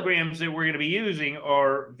holograms that we're going to be using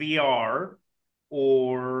are VR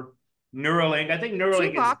or Neuralink. I think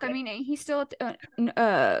Neuralink Tupac, is. I mean, he's still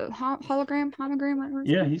hologram. Whatever.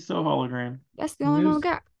 Yeah, he's still hologram. That's the only one we is.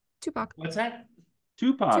 got. Tupac. What's that?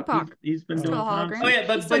 Tupac. He's been Still doing a hologram. Oh concerts.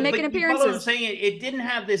 yeah, He's still making you follow what I'm appearances. saying? It didn't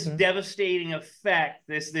have this Okay. devastating effect,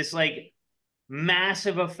 this like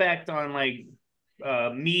massive effect on like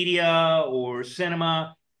media or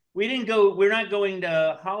cinema. We're not going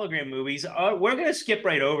to hologram movies. We're going to skip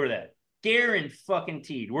right over that.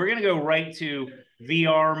 guaranteed we're gonna go right to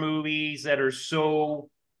VR movies that are so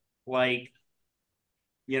like,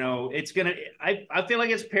 it's gonna. I feel like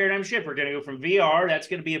it's a paradigm shift. We're gonna go from VR. That's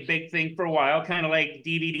gonna be a big thing for a while, kind of like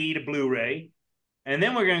DVD to Blu-ray, and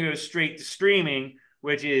then we're gonna go straight to streaming,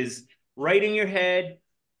 which is right in your head.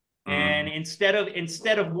 And instead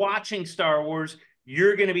of watching Star Wars,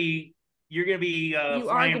 you're gonna be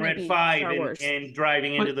flying Red 5 and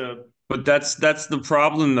driving into the. But that's the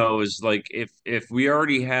problem though, is like if we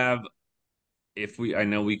already have, I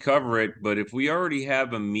know we cover it, but if we already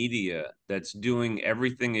have a media that's doing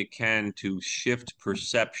everything it can to shift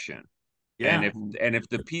perception, Yeah. and if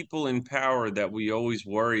the people in power that we always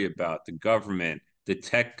worry about, the government, the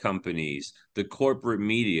tech companies, the corporate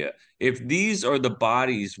media, if these are the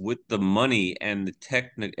bodies with the money and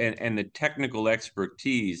the technical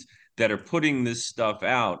expertise that are putting this stuff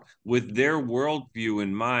out with their worldview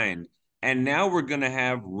in mind, and now we're going to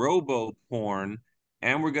have robo porn,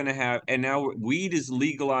 and now weed is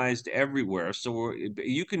legalized everywhere, so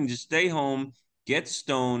you can just stay home, get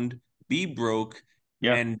stoned, be broke,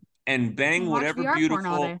 and bang whatever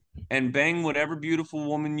beautiful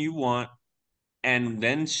woman you want, and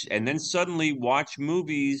then suddenly watch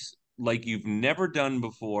movies like you've never done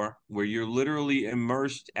before, where you're literally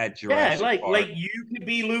immersed at Jurassic Park. Like you could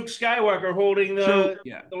be Luke Skywalker holding the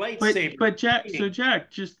lightsaber. But Jack,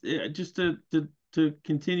 just to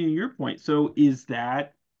continue your point, so is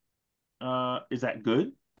that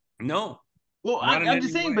good? No. Well, I'm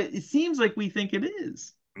just saying, but it seems like we think it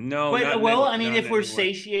is. No, I mean, if we're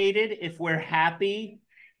satiated, if we're happy,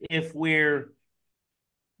 if we're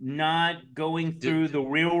not going through the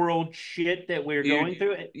real world shit that we're going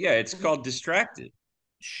through. Yeah, it's called distracted.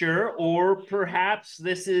 Sure. Or perhaps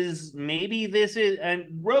this is,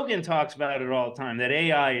 and Rogan talks about it all the time, that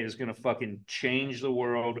AI is going to fucking change the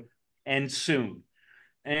world, and soon.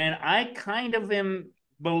 And I kind of am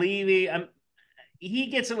believing, he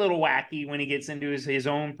gets a little wacky when he gets into his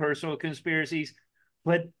own personal conspiracies,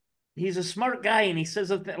 but he's a smart guy and he says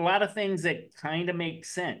a lot of things that kind of make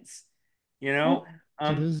sense,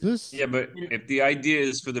 is this? Yeah, but if the idea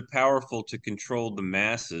is for the powerful to control the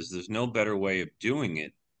masses, there's no better way of doing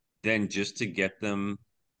it than just to get them.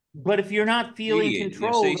 But if you're not feeling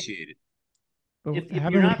controlled, satiated. If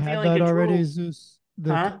you're not feeling that already, Zeus?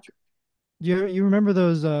 You remember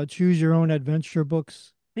those choose your own adventure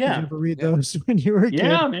books? Yeah. Did you ever read those when you were a kid?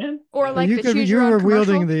 Yeah, man. Or like you were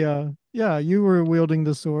wielding you were wielding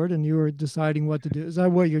the sword and you were deciding what to do. Is that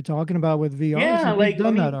what you're talking about with VR? Yeah, we've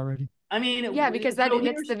done that already. I mean, because that's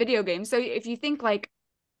the video game. So if you think like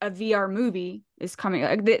a VR movie is coming,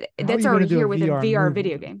 that's already here with a VR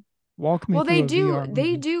video game. Walk me. Well, they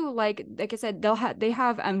do like I said, they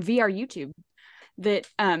have VR YouTube that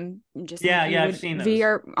just I've seen those.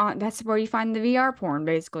 VR. That's where you find the VR porn,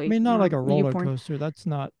 basically. I mean, not like a roller coaster. That's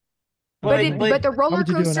not. But the roller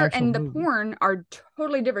coaster and the porn are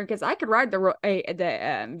totally different, because I could ride the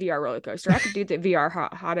VR roller coaster. I could do the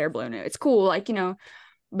VR hot air balloon. It's cool,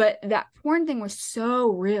 but that porn thing was so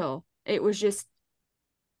real. It was just,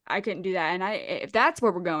 I couldn't do that. And if that's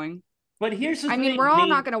where we're going. But here's the thing. I mean, we're all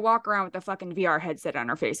not going to walk around with a fucking VR headset on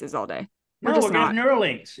our faces all day. We're going to have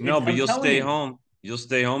Neuralinks. No, but you'll stay home. You'll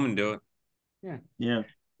stay home and do it. Yeah. Yeah.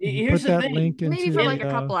 Here's the thing. Maybe for like a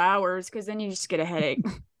couple hours, because then you just get a headache.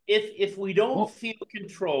 If we don't feel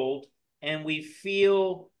controlled and we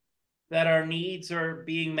feel that our needs are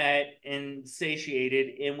being met and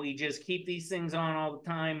satiated, and we just keep these things on all the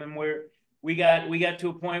time, and we got to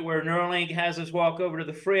a point where Neuralink has us walk over to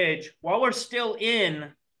the fridge while we're still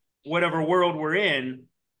in whatever world we're in,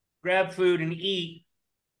 grab food and eat,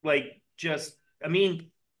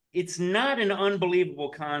 it's not an unbelievable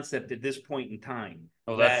concept at this point in time.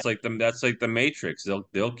 Oh, that's like the Matrix.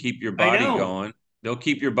 They'll keep your body going. They'll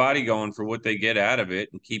keep your body going for what they get out of it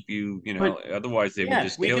and keep you, otherwise they would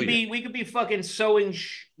just kill you. We could be fucking sewing,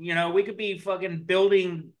 we could be fucking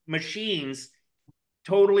building machines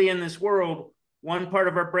totally in this world. One part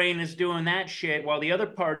of our brain is doing that shit while the other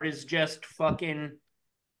part is just fucking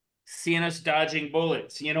seeing us dodging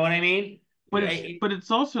bullets. You know what I mean? But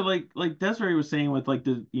it's also like Desiree was saying with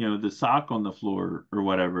the sock on the floor or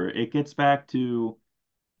whatever. It gets back to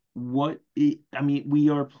we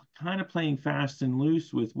are kind of playing fast and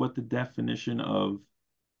loose with what the definition of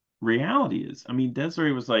reality is. I mean,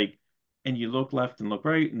 Desiree was like, and you look left and look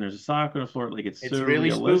right, and there's a sock on the floor. Like it's so really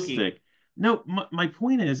realistic. Spooky. No, my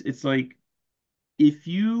point is, it's like if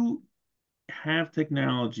you have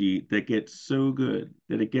technology that gets so good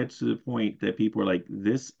that it gets to the point that people are like,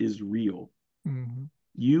 this is real. Mm-hmm.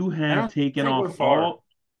 You have taken off all.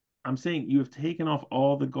 I'm saying you have taken off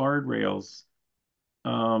all the guardrails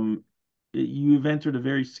you've entered a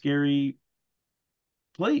very scary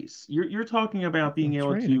place. You're talking about being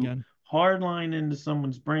able train to again. hardline into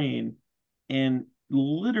someone's brain and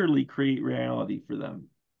literally create reality for them.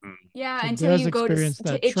 Yeah, So until Des you go experienced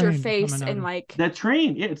that to itch your train face coming at and him. like That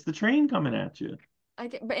train, yeah, it's the train coming at you.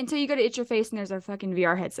 but until you go to itch your face and there's a fucking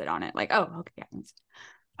VR headset on it. Like, oh, okay. Yeah.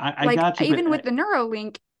 I Like got you, even but with the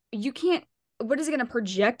Neuralink, you can't. What is it going to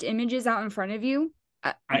project images out in front of you?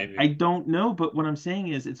 I don't know, but what I'm saying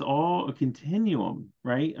is it's all a continuum,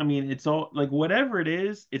 right? I mean, it's all like whatever it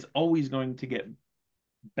is, it's always going to get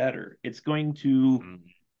better. It's going to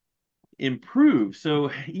improve.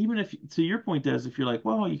 So even if, to your point, Des, if you're like,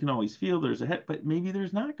 well, you can always feel there's a head, but maybe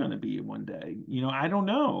there's not going to be one day. You know, I don't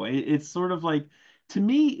know. It's sort of like, to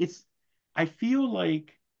me, I feel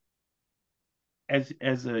like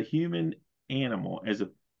as a human animal,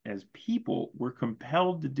 as people, we're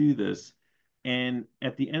compelled to do this, and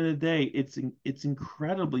at the end of the day, it's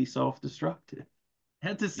incredibly self-destructive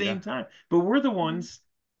at the Yeah. same time. But we're the Mhm. ones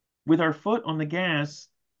with our foot on the gas,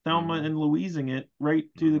 Thelma and Louising it right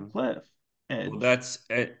to the cliff Well, edge. that's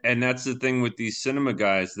the thing with these cinema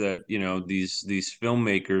guys that, these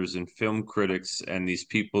filmmakers and film critics and these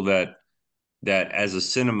people that as a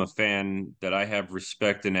cinema fan that I have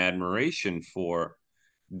respect and admiration for,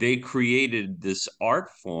 they created this art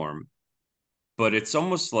form, but it's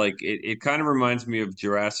almost like it kind of reminds me of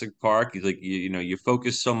Jurassic Park. Like you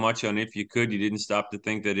focus so much on if you could, you didn't stop to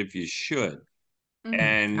think that if you should. I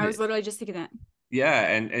And was literally just thinking that. yeah,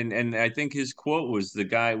 and I think his quote was the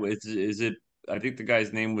guy is it I think the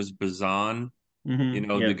guy's name was Bazan,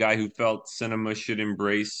 Yeah, the guy who felt cinema should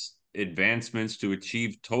embrace advancements to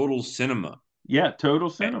achieve total cinema. yeah, total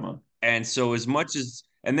cinema. And so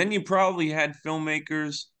and then you probably had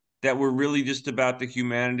filmmakers that were really just about the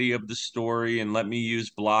humanity of the story and let me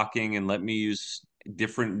use blocking and let me use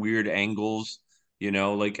different weird angles,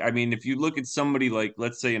 like I mean if you look at somebody like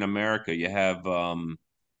let's say in America you have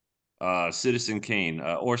Citizen Kane,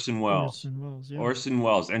 Orson Welles, yeah. Orson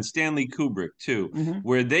Welles, and Stanley Kubrick too, Hmm.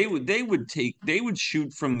 where they would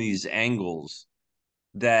shoot from these angles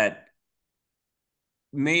that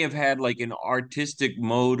may have had like an artistic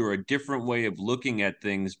mode or a different way of looking at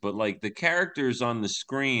things, but like the characters on the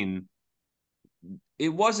screen, it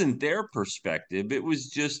wasn't their perspective. It was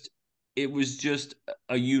just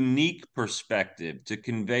a unique perspective to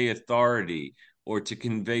convey authority or to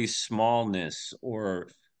convey smallness or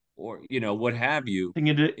what have you. Thing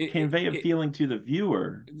to It, convey a it, feeling to the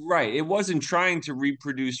viewer. right. It wasn't trying to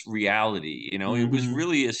reproduce reality. It was Hmm.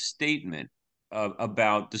 really a statement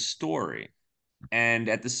about the story. And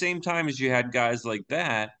at the same time as you had guys like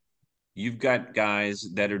that, you've got guys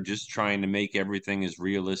that are just trying to make everything as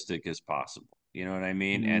realistic as possible. You know what I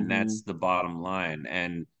mean? And Hmm. that's the bottom line.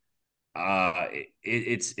 And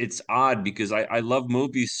it's odd because I love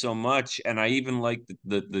movies so much, and I even like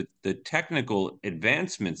the technical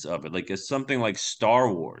advancements of it. Like it's something like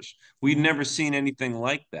Star Wars. We've Hmm. never seen anything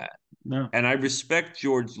like that, No. and I respect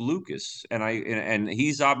George Lucas, and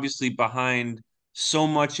he's obviously behind so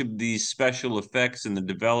much of these special effects and the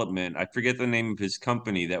development. I forget the name of his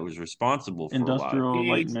company that was responsible for a lot of Industrial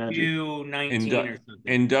Light and Magic. PHQ it. 19 or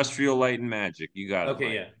something. Industrial Light and Magic. You got it, Okay,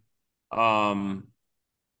 Mike. yeah.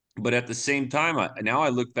 But at the same time, now I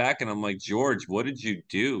look back and I'm like, George, what did you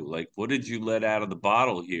do? Like, what did you let out of the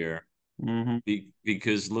bottle here? Hmm.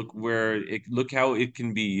 Because look how it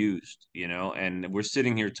can be used, and we're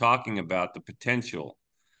sitting here talking about the potential,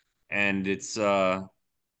 and it's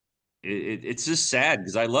just sad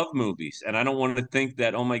because I love movies and I don't want to think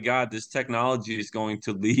that, oh my God, this technology is going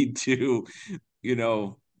to lead to, you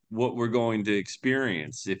know, what we're going to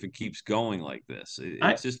experience if it keeps going like this.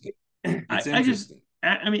 I, It's just, it's I just, interesting.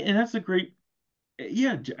 I mean, and that's a great,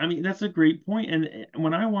 yeah, I mean, that's a great point. And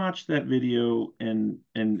when I watched that video and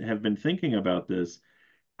have been thinking about this,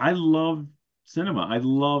 I love cinema. I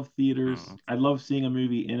love theaters. Uh, I love seeing a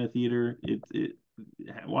movie in a theater.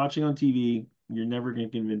 Watching on TV, you're never going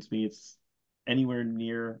to convince me it's anywhere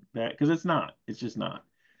near that because it's not. It's just not.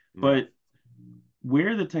 no. But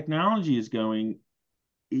where the technology is going,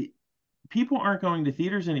 it, people aren't going to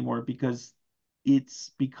theaters anymore because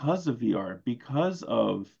it's because of VR, because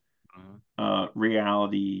of Uh,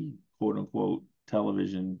 reality, quote unquote,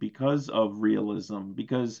 television, because of realism,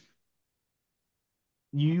 because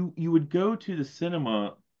you would go to the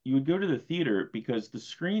cinema, you would go to the theater because the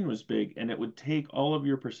screen was big and it would take all of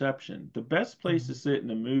your perception. The best place to sit in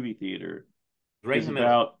a movie theater Right in is the middle.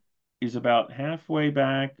 about halfway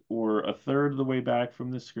back or a third of the way back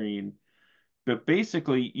from the screen. But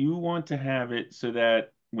basically, you want to have it so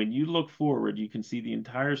that when you look forward, you can see the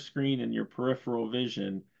entire screen in your peripheral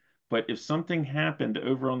vision, but if something happened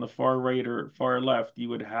over on the far right or far left, you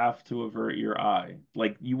would have to avert your eye.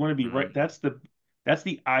 Like you want to be right. That's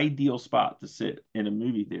the ideal spot to sit in a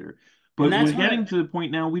movie theater. And But that's we're getting to the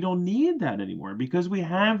point now we don't need that anymore because we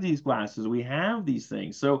have these glasses, we have these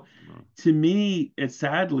things. So to me, it's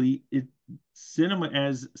sadly cinema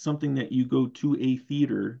as something that you go to a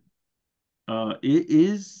theater, it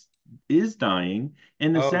is dying.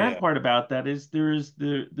 And the sad part about that is there is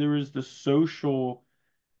the social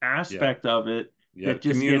aspect of it that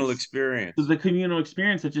just communal gets experience. the communal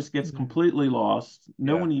experience that just gets completely lost.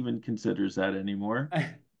 No one even considers that anymore.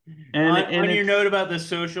 On your note about the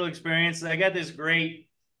social experience, I got this great,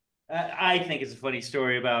 I think it's a funny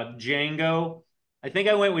story about Django. I think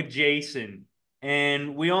I went with Jason,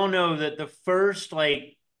 and we all know that the first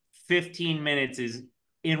like 15 minutes is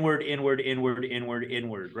inward,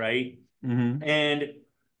 right? Mm-hmm. And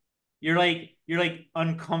you're like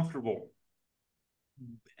uncomfortable.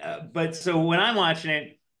 But so when I'm watching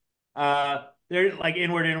it, they're like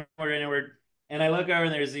inward, and I look over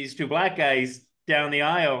and there's these two black guys down the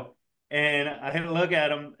aisle, and I look at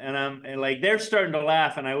them and like they're starting to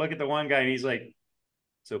laugh, and I look at the one guy and he's like,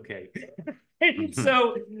 "It's okay." And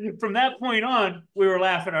so from that point on, we were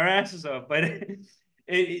laughing our asses off. But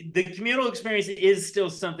the communal experience is still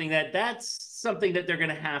something that's something that they're going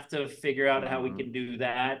to have to figure out how we can do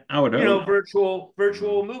that. I would hope.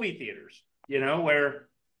 Virtual movie theaters, where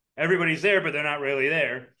everybody's there, but they're not really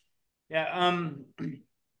there. Yeah,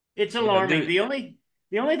 it's alarming.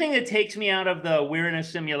 The only thing that takes me out of the we're in a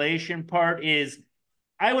simulation part is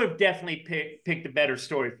I would have definitely picked a better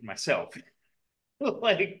story for myself.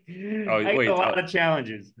 I got a lot of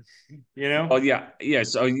challenges, Oh yeah.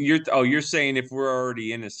 So you're saying if we're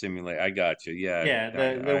already in a simulation, I got you. Yeah. Yeah,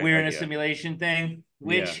 the we're in a simulation thing,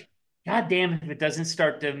 which goddamn if it doesn't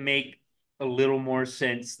start to make a little more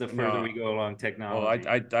sense the further we go along technology.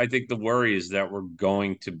 Well, I think the worry is that we're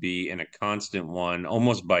going to be in a constant one,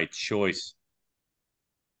 almost by choice.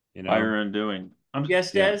 By your undoing.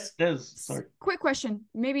 Yes, Des? Sorry. Quick question.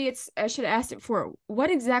 Maybe I should have asked it before.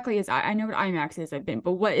 What exactly is I know what IMAX is, I've been,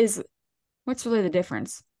 but what's really the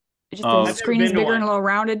difference? It's just the screen is bigger and a little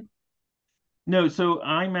rounded? No, so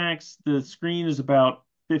IMAX, the screen is about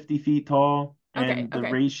 50 feet tall. And the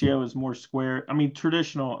ratio is more square. I mean,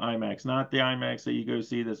 traditional IMAX, not the IMAX that you go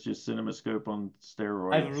see that's just CinemaScope on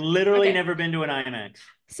steroids. I've literally never been to an IMAX.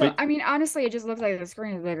 So, I mean, honestly, it just looks like the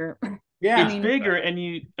screen is bigger. Yeah. It's bigger, and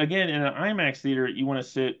you, again, in an IMAX theater, you want to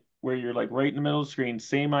sit where you're like right in the middle of the screen.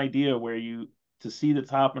 Same idea where to see the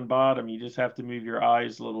top and bottom, you just have to move your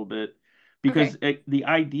eyes a little bit. Because the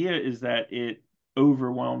idea is that it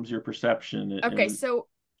overwhelms your perception. Okay, so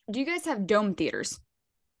do you guys have dome theaters?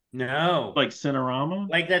 No. Like Cinerama?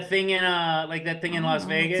 Like that thing in Las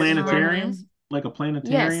Vegas? Planetarium? Like a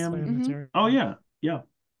planetarium? Yes. Mm-hmm. Oh yeah. Yeah.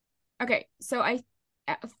 Okay. So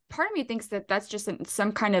part of me thinks that that's just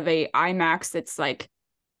some kind of a IMAX that's like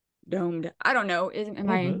domed. I don't know. Am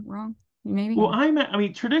I wrong? Maybe. Well, I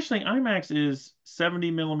mean, traditionally IMAX is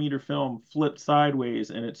 70 millimeter film flipped sideways,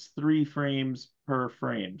 and it's 3 frames per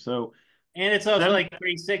frame. So, and it's also like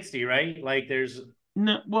 360, right? Like there's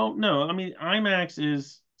no. I mean, IMAX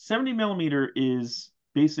is 70 millimeter is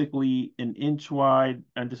basically an inch wide,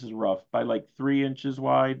 and this is rough, by like 3 inches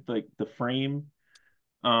wide, like the frame.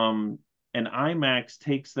 And IMAX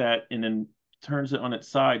takes that and then turns it on its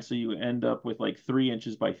side, so you end up with like 3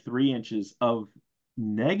 inches by 3 inches of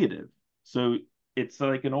negative. So it's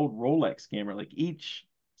like an old Rolex camera. Like each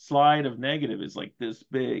slide of negative is like this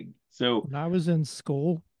big. So when I was in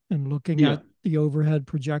school and looking at the overhead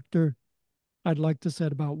projector, I'd like to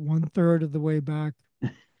sit about 1/3 of the way back.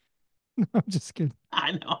 I'm just kidding.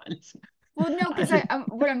 I know. Well, no, because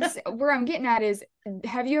where I'm getting at is,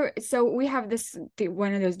 so we have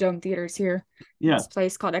one of those dome theaters here. Yeah. This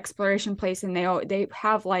place called Exploration Place, and they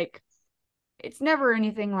have like, it's never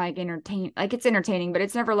anything like it's entertaining, but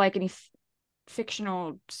it's never like any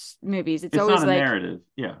fictional movies. It's always not a like narrative.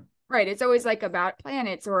 Yeah. Right. It's always like about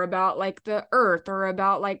planets or about like the Earth or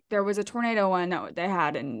about like there was a tornado one that they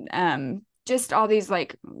had, and just all these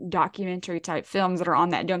like documentary type films that are on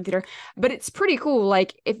that dome theater. But it's pretty cool.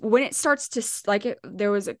 Like when it starts to there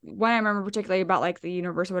was one I remember particularly about like the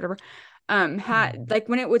universe or whatever, had like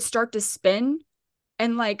when it would start to spin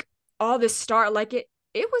and like all the like it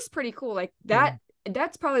was pretty cool. Like that,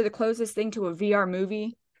 that's probably the closest thing to a VR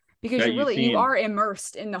movie, because you are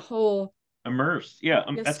immersed in the whole. Immersed. Yeah.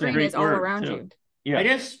 The that's screen a great is all word, around too. you.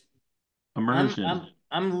 Yeah. Immersion.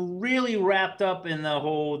 I'm really wrapped up in the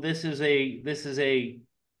whole this is a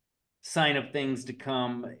sign of things to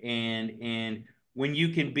come, and when you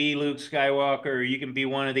can be Luke Skywalker or you can be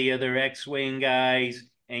one of the other X-Wing guys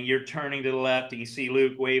and you're turning to the left and you see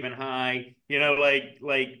Luke waving hi.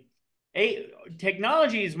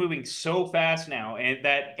 Technology is moving so fast now, and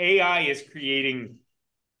that AI is creating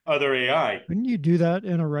other AI. Couldn't you do that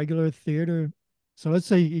in a regular theater? So let's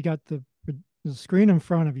say you got the screen in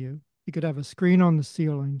front of you. You could have a screen on the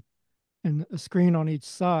ceiling and a screen on each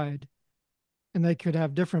side, and they could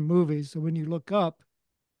have different movies. So when you look up,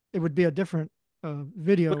 it would be a different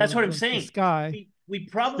video. But that's what I'm like saying. The sky. We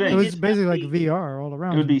probably So it's basically like VR all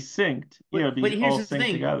around. It would be synced. But, it would be all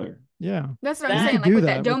synced together. Yeah, that's what I'm saying. Like with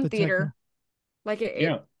that dome theater, like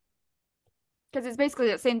yeah, because it's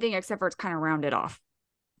basically the same thing except for it's kind of rounded off.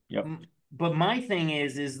 Yep. But my thing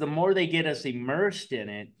is the more they get us immersed in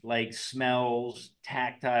it, like smells,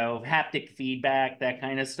 tactile, haptic feedback, that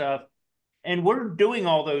kind of stuff. And we're doing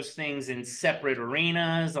all those things in separate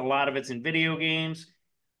arenas. A lot of it's in video games.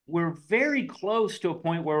 We're very close to a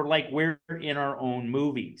point where we're in our own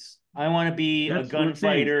movies. I want to be a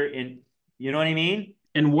gunfighter, and you know what I mean?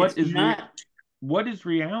 And what is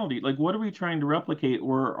reality? Like, what are we trying to replicate,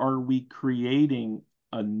 or are we creating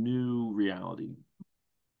a new reality?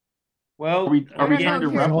 Well, are we trying to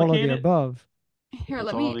replicate all of the it? above? Here,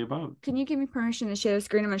 It's all of the above. Can you give me permission to share the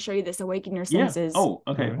screen? I'm going to show you this awaken your senses. Yeah. Oh,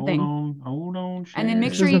 okay. Right. Hold on. And then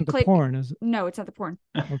make sure you click. The porn, is it? No, it's not the porn.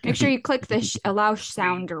 Okay. Make sure you click the allow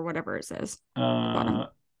sound or whatever it says.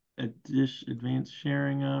 Advanced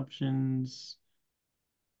sharing options.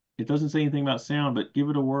 It doesn't say anything about sound, but give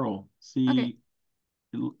it a whirl. See, okay.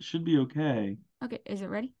 It should be okay. Okay, is it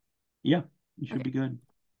ready? Yeah, you should be good.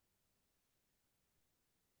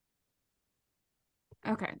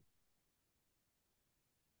 Okay.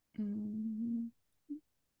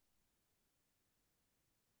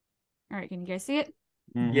 All right, can you guys see it?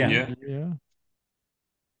 Mm-hmm. Yeah.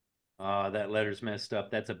 That letter's messed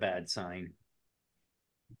up. That's a bad sign.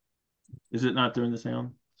 Is it not doing the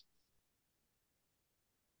sound?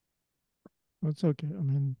 It's okay. I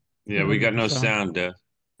mean, yeah, we got no sound.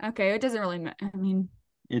 Okay, it doesn't really matter. I mean,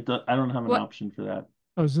 I don't have an option for that.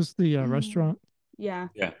 Oh, is this the restaurant? Yeah.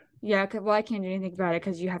 Yeah. Yeah. Well, I can't do anything about it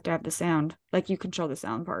because you have to have the sound. Like you control the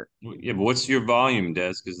sound part. Yeah, but what's your volume,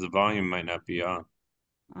 Des? Because the volume might not be on.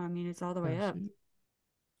 I mean, it's all the way up.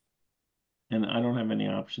 And I don't have any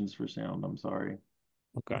options for sound. I'm sorry.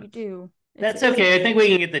 Okay. You do. That's okay. I think we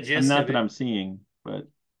can get the gist. Not that I'm seeing, but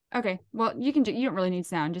okay. Well, you can do. You don't really need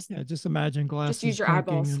sound. Just imagine glasses. Just use your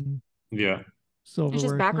eyeballs. Yeah. It's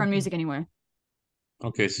just background music anyway.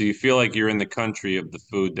 Okay, so you feel like you're in the country of the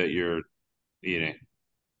food that you're eating.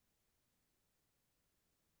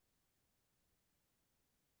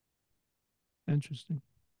 Interesting.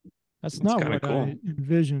 That's not what cool. I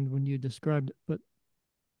envisioned when you described it, but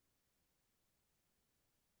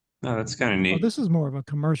no, that's kind of neat. Oh, this is more of a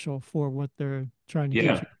commercial for what they're trying to get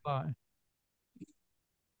you to buy.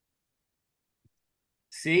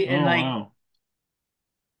 See, and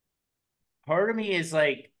part of me is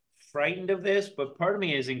frightened of this, but part of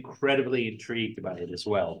me is incredibly intrigued by it as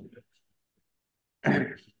well.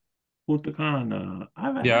 I would do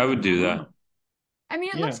that. I mean,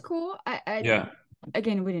 it looks cool.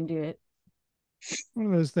 Again, we didn't do it. One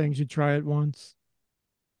of those things you try it once.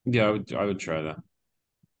 Yeah, I would try that.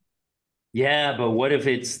 Yeah, but what if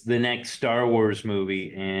it's the next Star Wars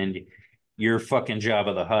movie and you're fucking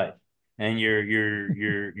Jabba the Hutt and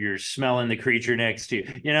you're smelling the creature next to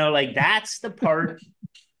you? That's the part.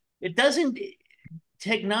 It doesn't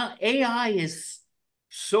AI is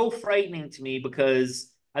so frightening to me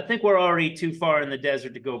because I think we're already too far in the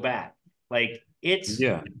desert to go back. It's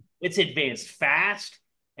advanced fast.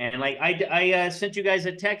 And I sent you guys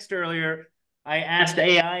a text earlier. I asked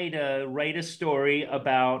AI to write a story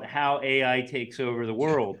about how AI takes over the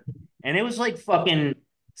world. And it was fucking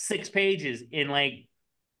 6 pages in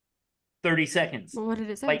 30 seconds. Well, what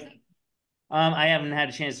did it say? I haven't had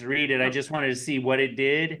a chance to read it. I just wanted to see what it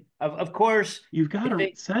did. Of course. You've got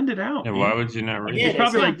to send it out. Yeah, why would you not read it? It's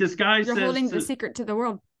probably this guy You're holding the secret to the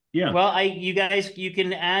world. Yeah. Well, you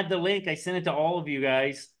can add the link. I sent it to all of you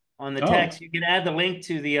guys on the text. You can add the link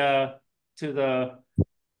to the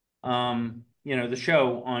the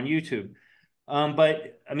show on YouTube.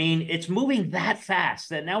 But I mean, it's moving that fast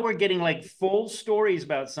that now we're getting full stories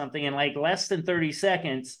about something in less than 30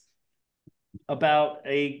 seconds about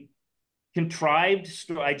a contrived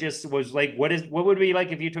story. I just was what would it be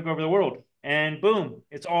like if you took over the world? And boom,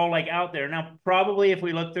 it's all out there. Now, probably if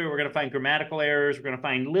we look through it, we're going to find grammatical errors. We're going to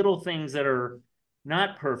find little things that are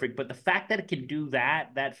not perfect. But the fact that it can do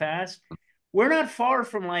that fast, we're not far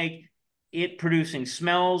from it producing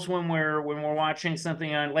smells when we're watching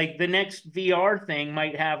something on the next VR thing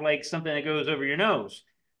might have something that goes over your nose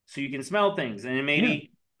so you can smell things. And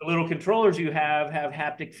maybe the little controllers you have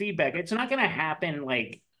haptic feedback. It's not going to happen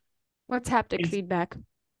like What's haptic feedback?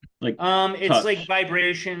 Like it's touch. like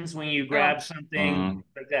vibrations when you grab something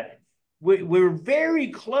like that. We're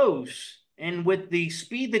very close, and with the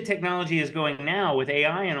speed that technology is going now with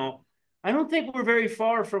AI and all, I don't think we're very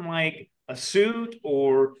far from like a suit,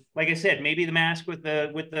 or like I said, maybe the mask with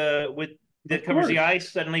that covers the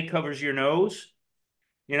eyes suddenly covers your nose,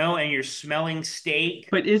 and you're smelling steak.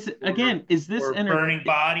 But is this or burning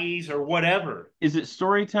bodies or whatever? Is it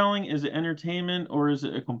storytelling? Is it entertainment? Or is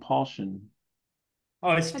it a compulsion?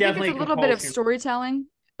 Oh, it's definitely I think it's a little bit of storytelling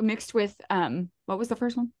mixed with what was the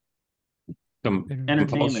first one?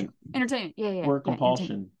 Entertainment. Entertainment. Yeah. Or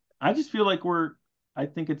compulsion. I just feel like I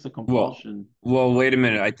think it's a compulsion. Well, wait a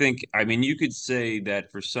minute. I mean, you could say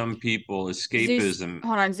that for some people, escapism.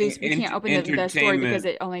 Hold on, Zeus. We can't open the story because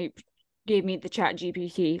it only gave me the Chat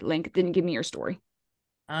GPT link. It didn't give me your story.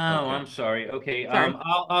 Oh, okay. I'm sorry. Okay. Sorry.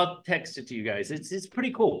 I'll text it to you guys. It's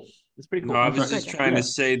pretty cool. It's pretty cool. No, I was just trying to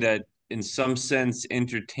say that in some sense,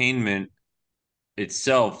 entertainment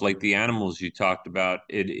itself, like the animals you talked about,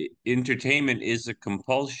 entertainment is a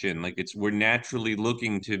compulsion. Like we're naturally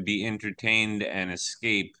looking to be entertained and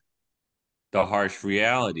escape the harsh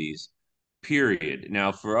realities, period.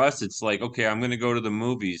 Now for us, it's like, okay, I'm going to go to the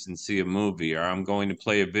movies and see a movie, or I'm going to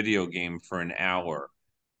play a video game for an hour.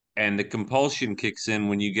 And the compulsion kicks in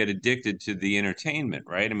when you get addicted to the entertainment,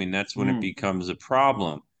 right? I mean, that's when it becomes a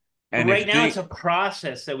problem. And right now, it's a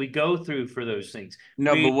process that we go through for those things.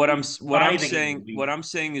 No, but what I'm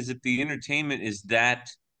saying is if the entertainment is that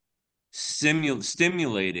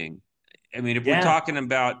stimulating, I mean, if we're talking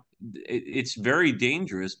about, it's very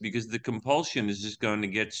dangerous because the compulsion is just going to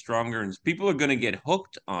get stronger, and people are going to get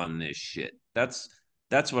hooked on this shit. That's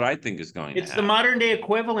what I think is going to happen. It's the modern day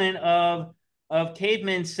equivalent of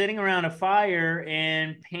cavemen sitting around a fire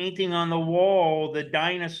and painting on the wall the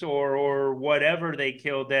dinosaur or whatever they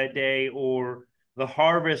killed that day, or the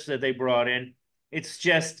harvest that they brought in. It's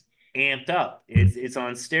just amped up. It's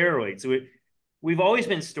on steroids. We've always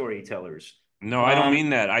been storytellers. No, I don't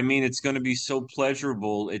mean that. I mean, it's going to be so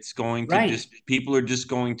pleasurable. It's going to people are just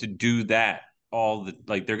going to do that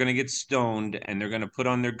they're going to get stoned and they're going to put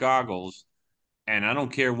on their goggles. And I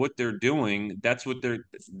don't care what they're doing. That's what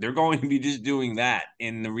they're going to be just doing that.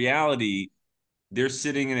 In the reality, they're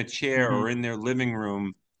sitting in a chair or in their living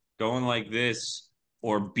room going like this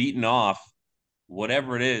or beating off,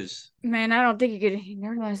 whatever it is. Man, I don't think you could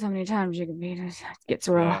never realize how many times you can beat it. It gets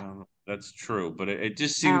real. That's true. But it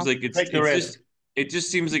just seems like it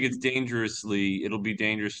just seems like it'll be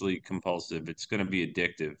dangerously compulsive. It's going to be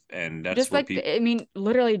addictive. And that's just like,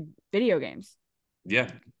 literally video games. Yeah,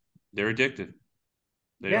 they're addictive.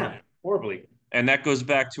 Horribly. And that goes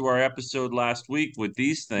back to our episode last week with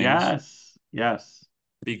these things. Yes.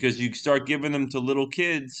 Because you start giving them to little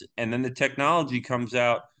kids, and then the technology comes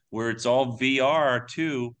out where it's all VR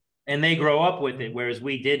too. And they grow up with it, whereas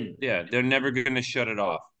we didn't. Yeah, they're never going to shut it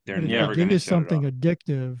off. They're never going to shut something it off.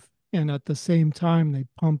 Addictive, and at the same time, they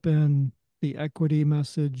pump in the equity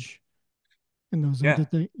message and those other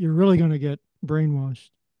things. You're really going to get brainwashed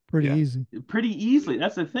pretty easy. Pretty easily.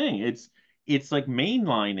 That's the thing. It's like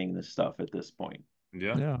mainlining this stuff at this point.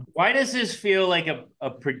 Yeah. Why does this feel like a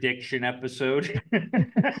prediction episode?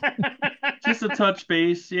 Just a touch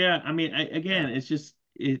base. Yeah. I mean, it's just,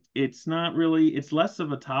 it's not really, it's less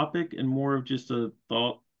of a topic and more of just a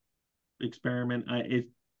thought experiment. I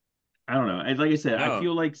don't know. Like I said, I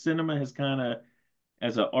feel like cinema has kind of,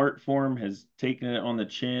 as an art form, has taken it on the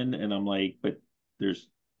chin. And I'm like, but there's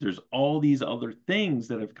all these other things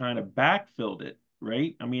that have kind of backfilled it.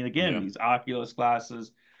 Right. I mean, again, these Oculus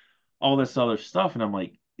glasses, all this other stuff. And I'm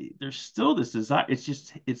like, there's still this desire.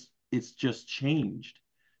 It's just changed.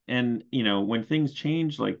 And, when things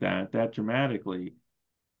change like that dramatically,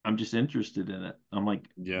 I'm just interested in it. I'm like,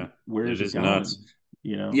 where is it going? Nuts.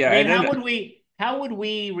 Yeah. And how would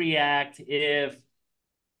we react if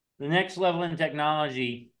the next level in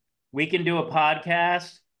technology, we can do a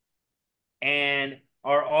podcast and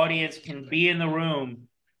our audience can be in the room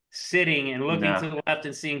sitting and looking to the left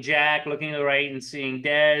and seeing Jack, looking to the right and seeing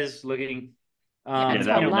Dez, looking.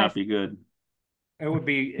 That would not be good. It would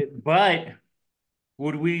be, but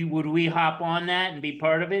would we hop on that and be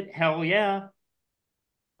part of it? Hell yeah.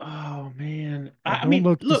 Oh man, I mean,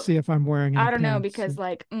 look to see if I'm wearing. I don't know because,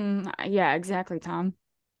 yeah, exactly, Tom.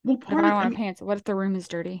 Well, if I want pants. What if the room is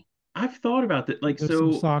dirty? I've thought about that. Like, there's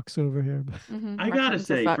some socks over here. But... I gotta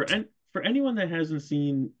say, for anyone that hasn't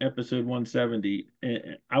seen episode 170,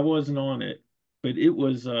 I wasn't on it, but it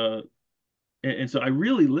was and so I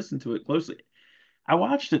really listened to it closely. I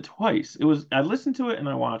watched it twice. I listened to it and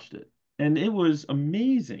I watched it, and it was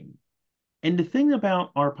amazing. And the thing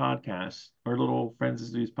about our podcast, our little Friends of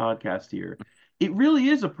Zeus podcast here, it really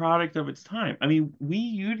is a product of its time. I mean, we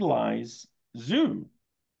utilize Zoom.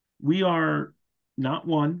 We are not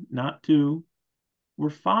one, not two, we're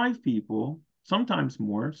 5 people, sometimes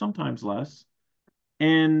more, sometimes less.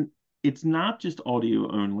 And it's not just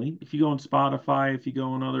audio only. If you go on Spotify, if you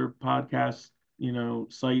go on other podcast,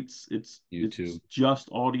 sites, it's just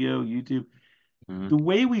audio, YouTube. The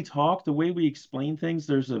way we talk, the way we explain things,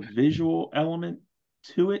 there's a visual element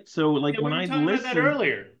to it. So like when I listen about that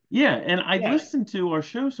earlier. Yeah, and I listen to our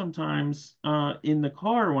show sometimes in the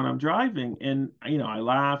car when I'm driving, and I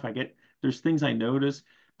laugh, there's things I notice,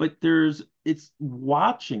 but it's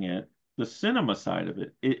watching it, the cinema side of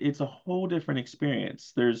it, it's a whole different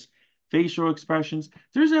experience. There's facial expressions.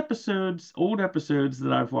 There's old episodes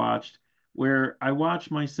that I've watched where I watch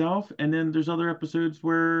myself, and then there's other episodes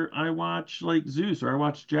where I watch like Zeus, or I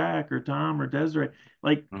watch Jack or Tom or Desiree,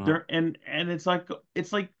 like there, and it's like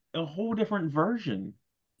a whole different version.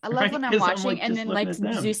 I love when I'm watching and then like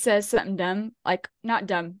Zeus says something dumb, like not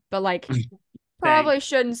dumb, but like probably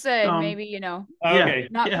shouldn't say, maybe, okay,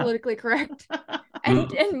 not politically correct.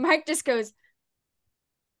 And Mike just goes,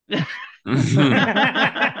 that's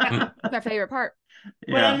my favorite part.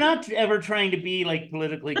 But I'm not ever trying to be like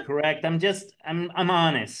politically correct. I'm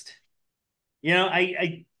honest.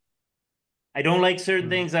 I don't like certain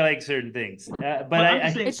things. I like certain things.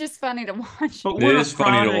 But it's just funny to watch. It is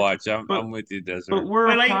funny to watch. I'm with you, Desiree. But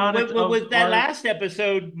we're with that last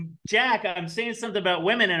episode, Jack, I'm saying something about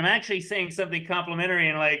women, and I'm actually saying something complimentary,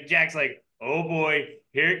 and like Jack's like, "Oh boy,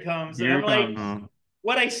 here it comes." And I'm like,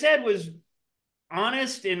 what I said was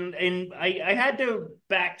honest, and I had to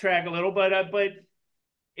backtrack a little, but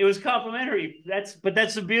it was complimentary. That's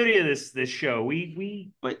the beauty of this show.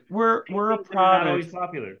 But we're a product always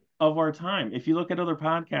popular of our time. If you look at other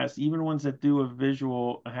podcasts, even ones that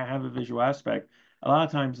have a visual aspect, a lot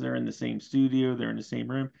of times they're in the same studio, they're in the same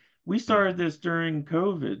room. We started this during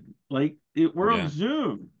COVID. Like we're on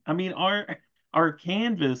Zoom. I mean, our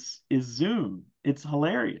canvas is Zoom. It's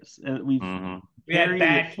hilarious. We had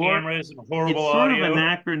back cameras and horrible It's sort audio. of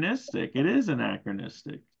anachronistic. It is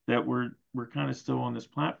anachronistic that we're kind of still on this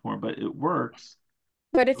platform, but it works.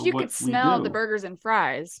 But if you could smell the burgers and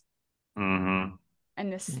fries and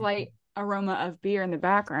the slight aroma of beer in the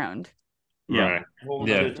background. Yeah. Whole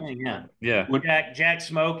other thing, yeah. Jack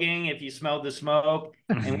smoking, if you smelled the smoke.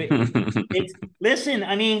 And listen,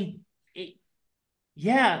 I mean,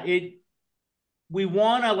 we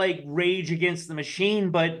want to like rage against the machine,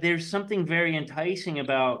 but there's something very enticing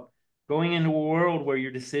about going into a world where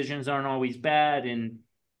your decisions aren't always bad, and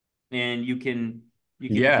you can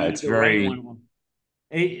it's very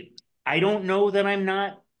I don't know that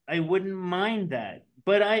I wouldn't mind that,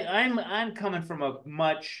 but I'm coming from a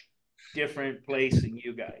much different place than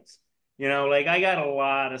you guys. Like I got a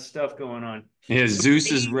lot of stuff going on. Yeah,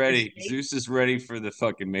 Zeus is ready. Zeus is ready for the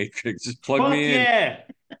fucking Matrix. Just plug me in. Yeah.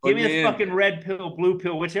 Give me the fucking red pill, blue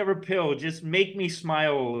pill, whichever pill. Just make me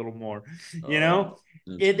smile a little more.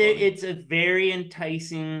 It's a very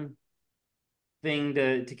enticing thing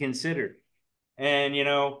to consider. And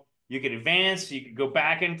you could advance, you could go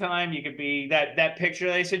back in time, you could be that picture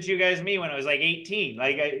that I sent you guys me when I was like 18.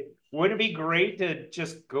 Like wouldn't it be great to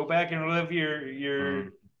just go back and live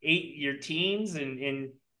your teens and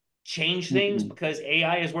change things because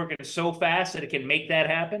AI is working so fast that it can make that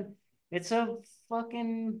happen? It's a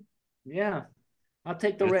fucking I'll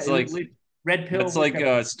take the red pill. It's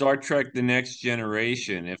like Star Trek: The Next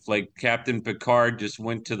Generation. If like Captain Picard just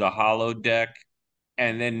went to the holodeck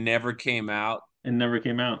and then never came out. And it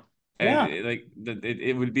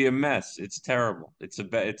would be a mess. It's terrible. It's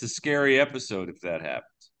a scary episode if that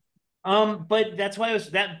happens. But that's why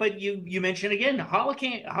but you mentioned again,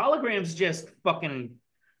 holograms just fucking,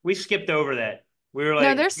 we skipped over that. We were like,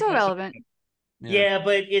 no, they're so relevant. Yeah,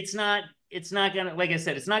 but it's not gonna, like I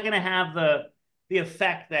said, it's not gonna have the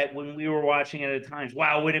effect that when we were watching it at times.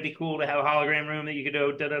 Wow, wouldn't it be cool to have a hologram room that you could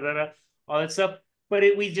do all that stuff? But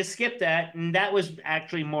we just skipped that, and that was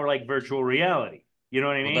actually more like virtual reality. You know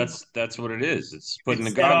what I mean? Well, that's what it is. It's putting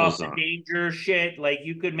the goggles on. Danger shit. Like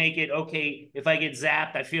you could make it okay. If I get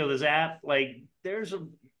zapped, I feel the zap. Like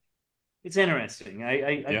it's interesting.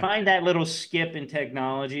 I find that little skip in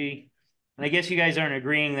technology, and I guess you guys aren't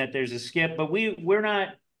agreeing that there's a skip, but we're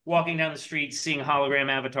not walking down the street seeing hologram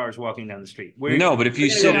avatars walking down the street. No, but if you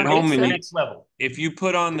sit at home and next level, if you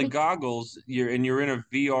put on the goggles, you're in a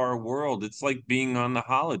VR world. It's like being on the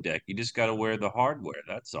holodeck. You just got to wear the hardware.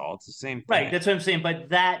 That's all. It's the same thing. Right. That's what I'm saying. But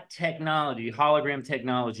that technology, hologram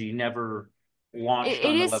technology, never launched It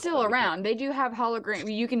on the is level still that we can. around. They do have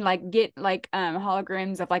hologram. You can like get like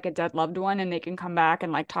holograms of like a dead loved one, and they can come back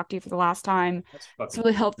and like talk to you for the last time. That's It's fucking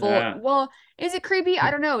really cool. helpful. Yeah. Well, is it creepy?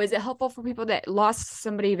 I don't know. Is it helpful for people that lost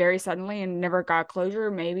somebody very suddenly and never got closure?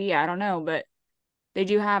 Maybe. I don't know, but they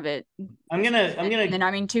do have it. I'm gonna And then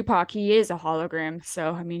I mean Tupac, he is a hologram,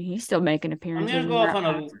 so I mean he's still making I'm appearances gonna in go off rap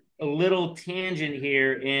on packs. a little tangent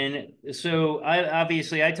here. And so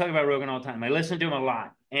I talk about Rogan all the time. I listen to him a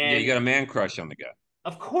lot. Yeah, you And got a man crush on the guy.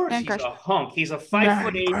 of course, Man he's crush. a hunk. He's a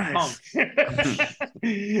Man 5'8" hunk.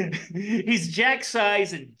 He's jack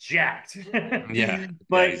size and jacked. Yeah,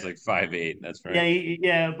 But he's like 5'8". That's yeah, right.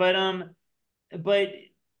 yeah, but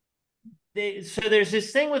so there's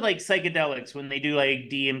this thing with like psychedelics when they do like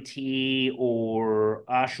DMT or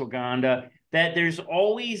ashwagandha, that there's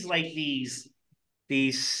always like these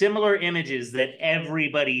similar images that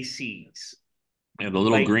everybody sees. Yeah, the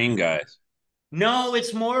little Like, green guys. no,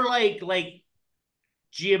 it's more like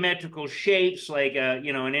geometrical shapes, like an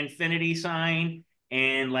infinity sign,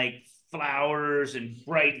 and like flowers and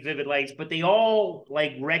bright vivid lights, but they all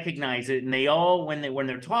like recognize it, and they all, when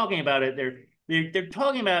they're talking about it, they're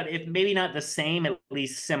talking about, if maybe not the same, at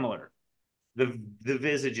least similar, the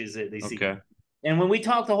visages that they see. Okay. And when we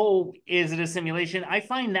talk the whole, is it a simulation, I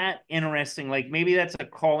find that interesting. Like maybe that's a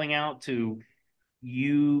calling out to,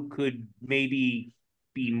 you could maybe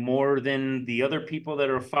be more than the other people that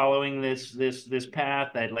are following this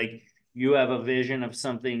path, that like you have a vision of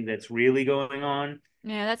something that's really going on.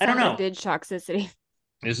 Yeah, that I don't sounds like know. did toxicity.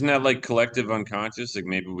 Isn't that like collective unconscious? Like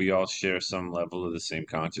maybe we all share some level of the same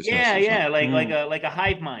consciousness Yeah, or yeah, something. like a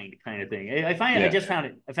hive mind kind of thing. I find it, Yeah.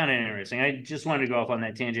 I found it interesting. I just wanted to go off on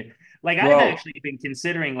that tangent. Like I've Well, actually been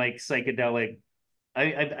considering like psychedelic.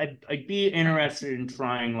 I'd be interested in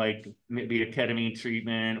trying like maybe a ketamine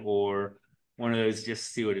treatment or one of those, just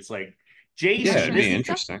to see what it's like. yeah, Jason, it'd be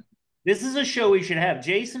interesting. this is a show we should have.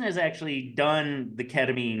 Jason has actually done the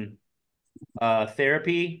ketamine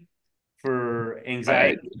therapy for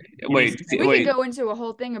anxiety. Wait, We could go into a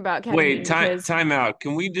whole thing about ketamine because time out.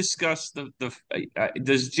 Can we discuss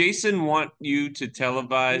does Jason want you to He's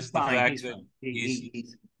televise the fine. fact He's that fine.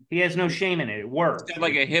 he's He has no shame in it. It worked. it's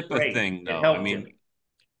like a It's HIPAA great. thing, It though? I helped mean, him.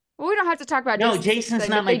 well, we don't have to talk about No, Jason's Jason's thing,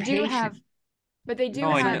 not but my patient. they do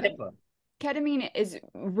No, I have know. HIPAA. ketamine is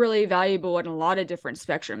really valuable in a lot of different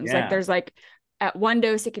spectrums. Like Yeah. there's like at one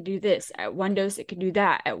dose it could do this, at one dose it could do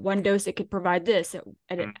that, at one dose it could provide this,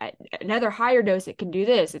 at another higher dose it can do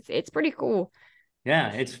this. It's pretty cool.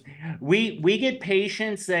 Yeah, we get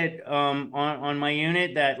patients that on my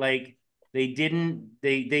unit that like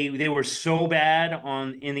they were so bad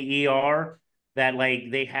in the ER that like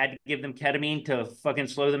they had to give them ketamine to fucking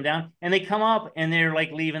slow them down, and they come up and they're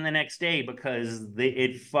like leaving the next day because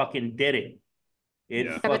it fucking did it. It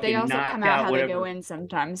Yeah. Yeah, but they fucking also knocked come out out how they go whatever. in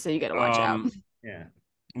sometimes, so you got to watch out. Yeah.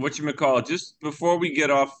 Whatchamacallit, just before we get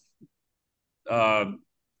off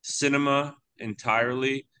cinema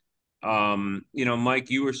entirely, Mike,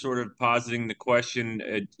 you were sort of positing the question,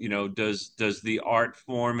 does the art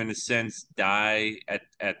form in a sense die at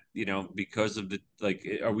because of the, like,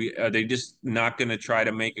 are they just not going to try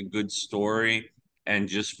to make a good story and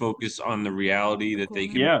just focus on the reality that they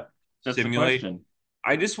can Yeah, that's the simulate? question.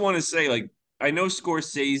 I just want to say, like, I know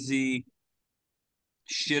Scorsese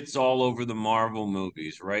shits all over the Marvel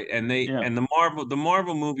movies, right? And Yeah. the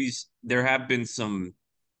Marvel movies, there have been some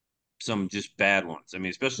just bad ones. I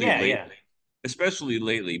mean, especially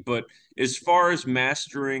lately. But as far as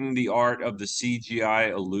mastering the art of the CGI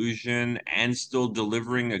illusion and still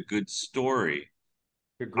delivering a good story,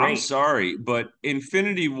 They're I'm great. sorry, but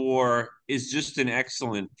Infinity War is just an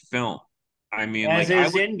excellent film. I mean, As like,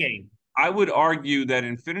 is Endgame. I would argue that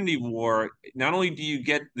Infinity War, not only do you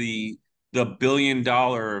get the $1 billion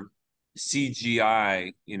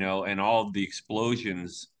CGI, and all of the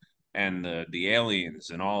explosions and the aliens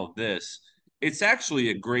and all of this, it's actually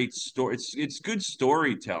a great story. It's good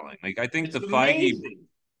storytelling. Like, I think It's amazing.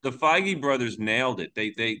 the Feige brothers nailed it.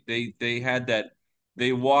 They had that,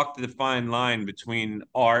 they walked the fine line between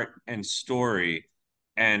art and story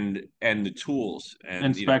and the tools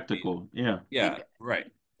And spectacle. Yeah. yeah, right.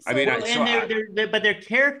 I So mean, Well, and but their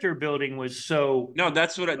character building was so no,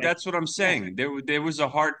 that's like, what I'm saying. There was a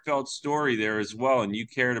heartfelt story there as well, and you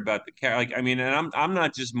cared about the character. Like, I mean, and I'm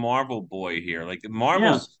not just Marvel boy here. Like, Yeah.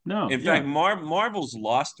 Marvel's, No. in Yeah. fact, Marvel's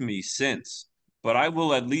lost me since, but I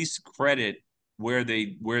will at least credit where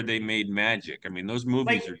they made magic. I mean, those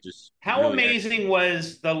movies like are just how really amazing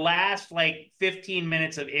was the last like 15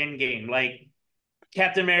 minutes of Endgame? Like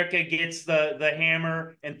Captain America gets the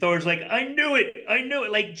hammer and Thor's like, I knew it.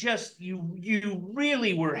 Like, just you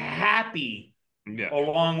really were happy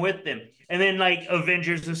along with them. And then like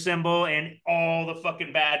Avengers Assemble and all the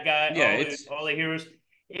fucking bad guys, all the heroes.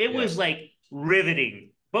 It was like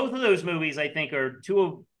riveting. Both of those movies, I think, are two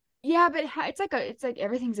of. Yeah, but it's like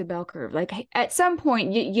everything's a bell curve. Like at some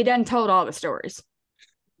point, you done told all the stories.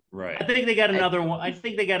 Right. I think they got another one. I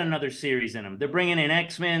think they got another series in them. They're bringing in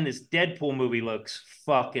X-Men. This Deadpool movie looks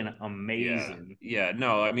fucking amazing. Yeah.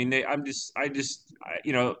 No, I mean, Martin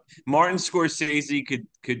Scorsese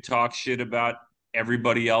could talk shit about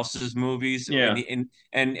everybody else's movies. Yeah.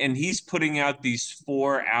 And he's putting out these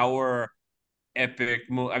 4-hour epic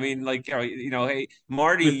I mean, like, hey,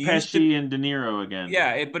 Marty with Pesci and De Niro again.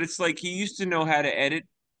 Yeah, but it's like he used to know how to edit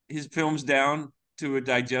his films down to a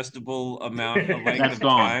digestible amount of length of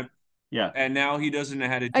time. Yeah, and now he doesn't know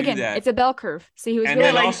how to do that. It's a bell curve. See, he was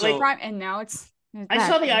really like prime, and now it's. I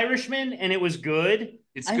saw The Irishman, and it was good.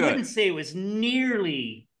 It's good. I wouldn't say it was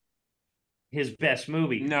nearly his best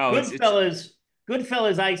movie. No,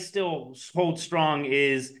 Goodfellas, I still hold strong,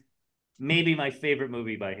 is maybe my favorite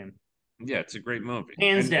movie by him. Yeah, it's a great movie.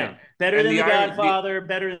 Hands down. Better than The Godfather,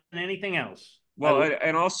 better than anything else. Well,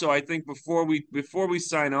 and also I think before we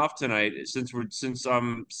sign off tonight, since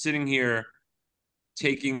I'm sitting here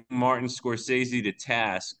taking Martin Scorsese to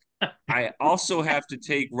task, I also have to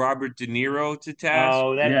take Robert De Niro to task.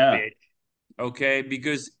 Oh, that bitch. Okay,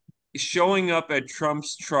 because showing up at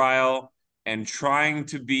Trump's trial and trying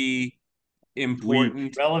to be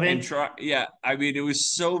important, relevant, I mean, it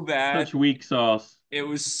was so bad. Such weak sauce. It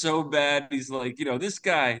was so bad. He's like, this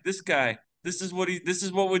guy, this is what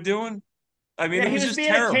we're doing. I mean, it was just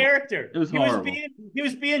terrible. A character. It was horrible. He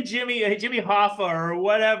was being Jimmy Hoffa or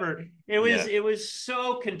whatever. It was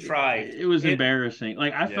so contrived. It was embarrassing.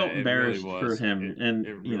 Like I felt embarrassed for him, and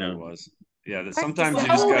it really was. Yeah, sometimes you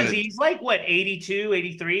just got. He's like what, 82,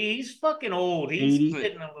 83? He's fucking old. He's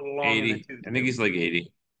getting a little long. 80. I think he's like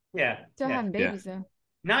 80. Yeah. Still having babies though.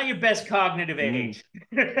 Not your best cognitive age.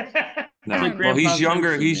 No, well, he's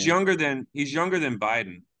younger. He's younger than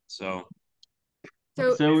Biden. So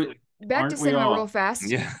back to cinema real fast.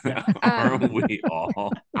 Yeah, aren't we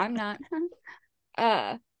all? I'm not.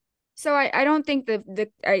 So I don't think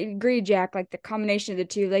I agree, Jack. Like the combination of the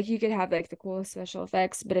two, like you could have like the coolest special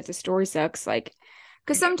effects, but if the story sucks, like,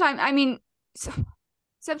 because sometimes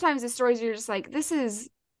the stories you're just like, this is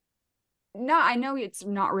not. I know it's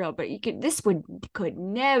not real, but this could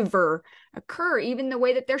never occur. Even the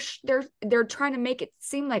way that they're trying to make it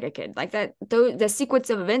seem like a kid, like that. The sequence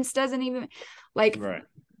of events doesn't even like. Right.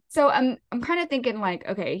 So I'm kind of thinking like,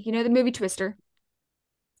 okay, the movie Twister.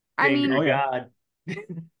 God.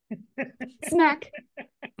 Smack.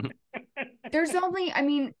 There's only,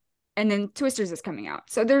 and then Twisters is coming out.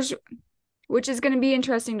 So which is going to be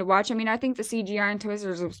interesting to watch. I mean, I think the CGI in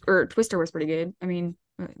Twister was pretty good. I mean,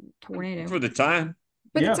 tornado. For the time.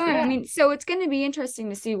 So it's going to be interesting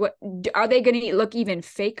to see are they going to look even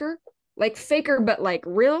faker? Like faker, but like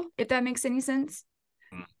real, if that makes any sense.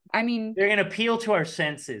 I mean, they're going to appeal to our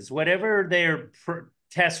senses, whatever their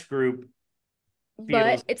test group.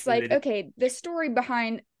 But it's like, okay, the story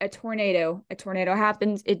behind a tornado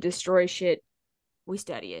happens, it destroys shit. We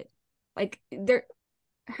study it. Like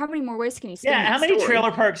how many more ways can you spin how many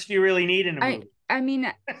trailer parks do you really need in a movie? I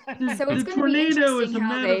mean, so it's the tornado is a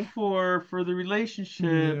metaphor for the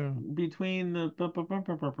relationship between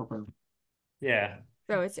the. Yeah.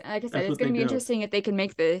 So it's like I said, it's going to be interesting if they can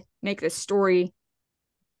make the story.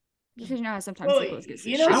 Because how sometimes sequels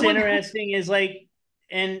get what's interesting is like,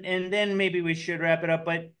 and then maybe we should wrap it up.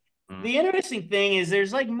 But the interesting thing is,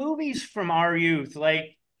 there's like movies from our youth.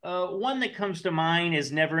 Like one that comes to mind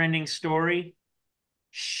is Neverending Story.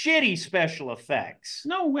 Shitty special effects.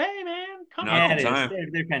 No way, man! Come on,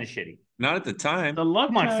 they're kind of shitty. Not at the time. Come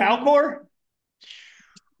on, Falcor.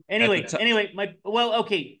 Anyway,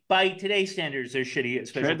 by today's standards, they're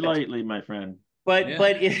shitty. Tread lightly, my friend. But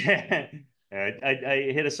I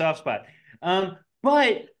hit a soft spot.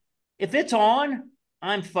 But if it's on,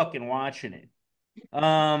 I'm fucking watching it.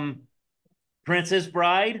 Princess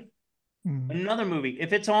Bride, another movie.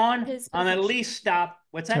 If it's on, I'm at least stop.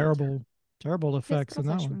 What's that? Terrible effects in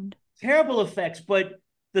that one. Terrible effects, but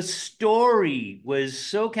the story was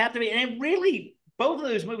so captivating. And really, both of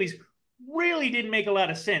those movies really didn't make a lot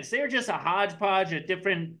of sense. They were just a hodgepodge of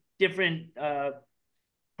different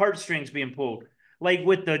heartstrings being pulled. Like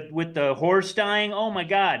with the horse dying. Oh my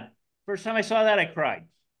God. First time I saw that, I cried.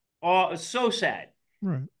 Oh, it was so sad.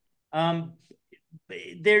 Right.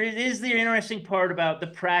 There is the interesting part about the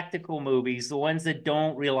practical movies, the ones that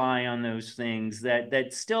don't rely on those things,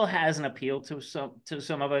 that still has an appeal to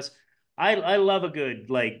some of us. I love a good,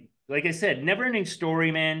 like I said, Neverending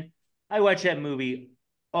Story, man. I watch that movie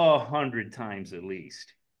 100 times at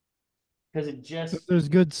least. because it just If there's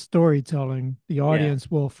good storytelling, the audience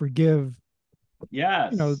will forgive,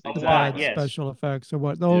 Yes, the a exactly. lot, bad yes. special effects or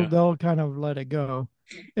what. Yeah. They'll kind of let it go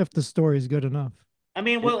if the story is good enough. I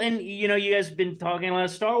mean, well, and you guys have been talking a lot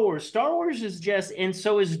of Star Wars. Star Wars is just, and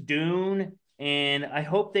so is Dune, and I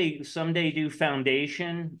hope they someday do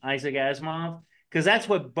Foundation, Isaac Asimov, because that's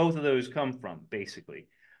what both of those come from, basically.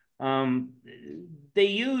 They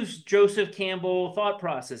use Joseph Campbell thought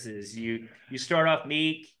processes. You start off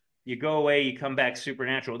meek, you go away, you come back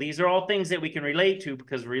supernatural. These are all things that we can relate to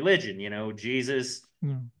because of religion. Jesus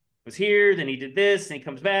was here, then he did this, and he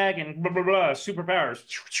comes back, and blah blah blah, superpowers.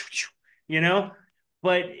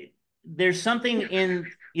 But there's something in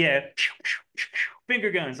finger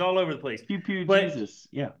guns all over the place. Pew pew But, Jesus,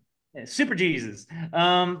 yeah, super Jesus.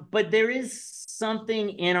 But there is something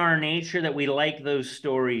in our nature that we like those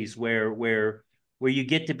stories where you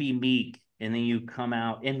get to be meek and then you come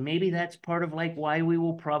out, and maybe that's part of like why we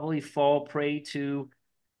will probably fall prey to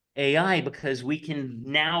AI, because we can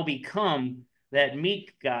now become that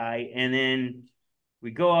meek guy, and then we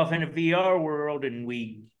go off in a VR world and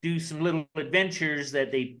we do some little adventures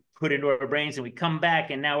that they put into our brains, and we come back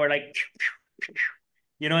and now we're like,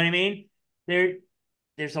 you know what I mean?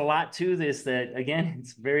 There's a lot to this that, again,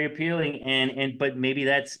 it's very appealing, but maybe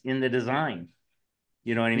that's in the design.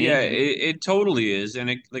 You know what I mean? Yeah, it totally is. And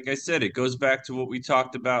like I said, it goes back to what we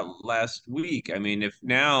talked about last week. I mean,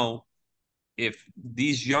 if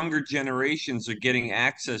these younger generations are getting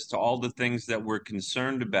access to all the things that we're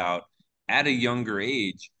concerned about at a younger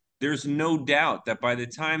age, there's no doubt that by the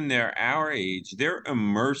time they're our age, they're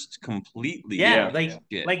immersed completely. Yeah,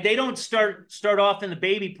 like they don't start off in the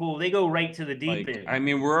baby pool. They go right to the deep end. I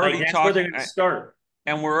mean, we're already that's talking. where they're going to start.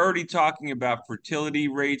 And we're already talking about fertility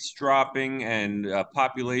rates dropping and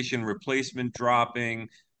population replacement dropping.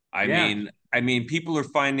 I mean, people are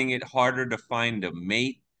finding it harder to find a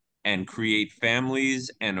mate and create families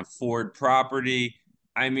and afford property.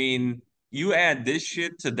 I mean, you add this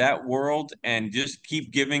shit to that world and just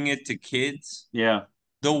keep giving it to kids. Yeah.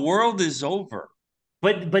 The world is over.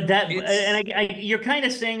 But that, and you're kind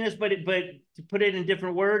of saying this, but to put it in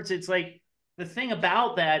different words, it's like the thing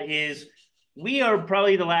about that is we are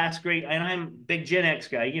probably the last great, and I'm a big Gen X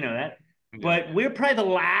guy, you know that, but we're probably the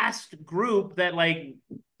last group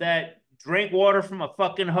that drank water from a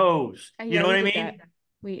fucking hose. You know what I mean?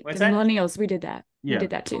 The millennials, we did that. Yeah. We did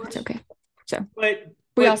that too. It's okay. So, but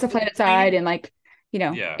we also played outside and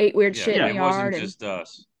ate weird shit in the yard. It wasn't just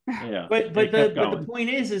us. Yeah. But the point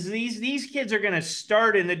is these kids are gonna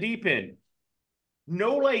start in the deep end.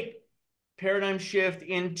 No like paradigm shift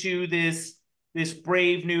into this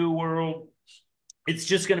brave new world. It's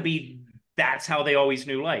just gonna be, that's how they always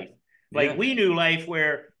knew life. Like we knew life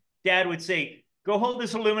where Dad would say, go hold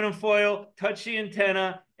this aluminum foil, touch the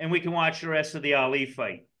antenna, and we can watch the rest of the Ali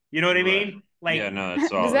fight. You know what I mean? Like, yeah, no,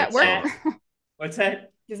 it's all. Does that work? What's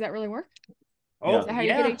that? Does that really work? Oh, Is that how you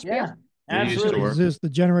get HBO? Yeah. Absolutely. This the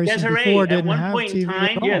generation Desiree, before at didn't one have point in TV time,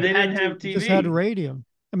 at all. Yeah, they didn't have TV. Just had radio.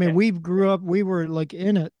 I mean, we grew up. We were like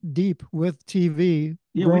in it deep with TV.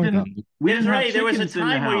 Yeah, growing up. we didn't have there was a chickens in the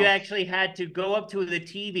time where you house. actually had to go up to the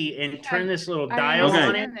TV and turn this little dial Okay.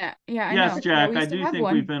 on it. Yeah, I Yes, know. Jack, We I used to do have think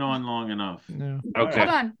one. we've been on long enough. Yeah. Okay. Hold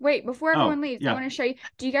on. Wait, before everyone leaves, yeah. I want to show you.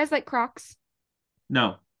 Do you guys like Crocs?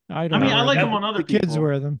 No. I don't I mean, know. I like them on other the kids people.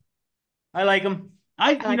 wear them. I like them.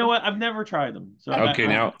 You know what? I've never tried them. So Okay,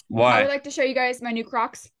 now I why? would like to show you guys my new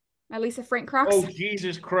Crocs. My Lisa Frank Crocs. Oh,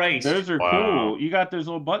 Jesus Christ. those are cool. You got those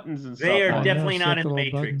little buttons and stuff. They are on. definitely not in sick the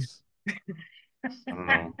little Matrix. I don't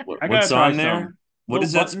know. I gotta What's try on there? some. What Little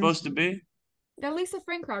is that buttons. supposed to be? They're Lisa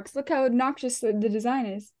Frank Crocs. Look how obnoxious the design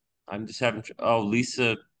is. I'm just having. Oh,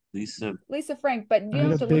 Lisa. Lisa Frank, but you I don't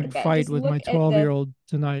had have a to look big at that. fight Just with look my at the- 12-year-old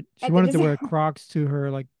tonight. She at the wanted to wear design. Crocs to her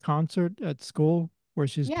like concert at school where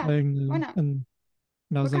she's Yeah, playing. why not? And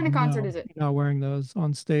I was What kind like, of concert no, is it? you're not wearing those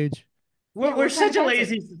on stage. We're what such kind a of concert?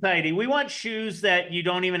 lazy society. We want shoes that you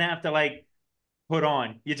don't even have to like put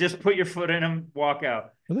on. You just put your foot in them, walk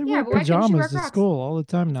out. Well, they Yeah, wear but why couldn't she wear pajamas to Crocs? school all the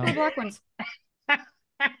time now. The black ones.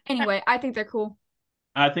 Anyway, I think they're cool.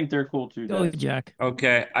 I think they're cool too. Billy Guys. Jack.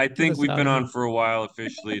 Okay, I think us we've out been of on here. for a while.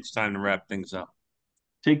 Officially, it's time to wrap things up.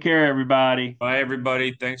 Take care, everybody. Bye,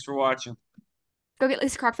 everybody. Thanks for watching. Go get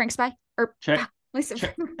Lisa Croc Frank's bye. Or Check. Lisa.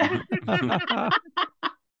 Check.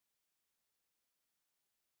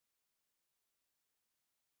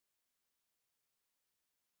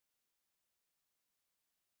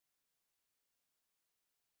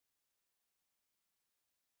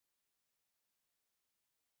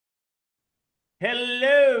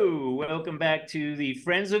 Hello, welcome back to the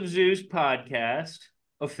Friends of Zeus podcast,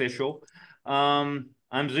 official. I'm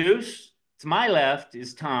Zeus. To my left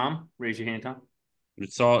is Tom. Raise your hand, Tom.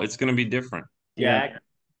 It's going to be different. Jack.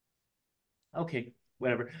 Okay,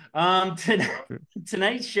 whatever.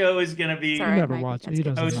 Tonight's show is going to be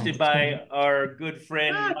hosted by our good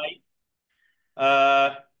friend Mike.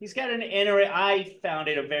 He's got I found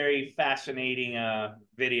it a very fascinating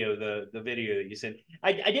video, the video that you sent.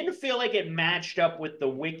 I didn't feel like it matched up with the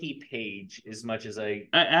wiki page as much as I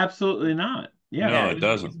absolutely not. Yeah. No, it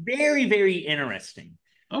doesn't. It's very, very interesting.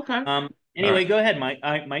 Okay. Anyway, go ahead, Mike.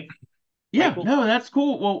 Mike. Yeah, Michael? No, that's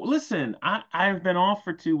cool. Well, listen, I've been off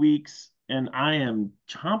for 2 weeks and I am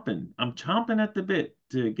chomping. I'm chomping at the bit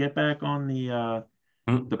to get back on the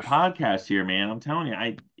podcast here, man. I'm telling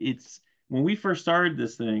you, it's when we first started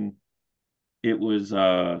this thing, it was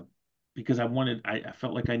because I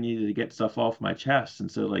felt like I needed to get stuff off my chest. And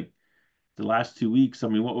so like the last 2 weeks, I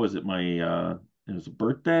mean, what was it? It was a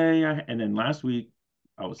birthday. And then last week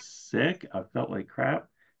I was sick. I felt like crap.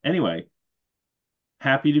 Anyway,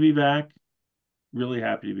 happy to be back. Really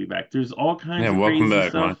happy to be back. There's all kinds of welcome crazy back,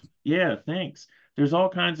 stuff. man. Yeah, thanks. There's all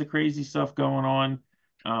kinds of crazy stuff going on.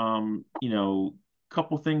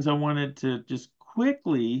 Couple things I wanted to just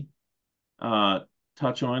quickly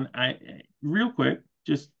touch on. Real quick,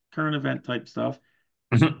 just current event type stuff.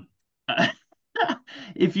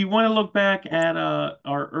 If you want to look back at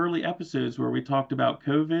our early episodes where we talked about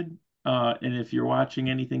COVID, and if you're watching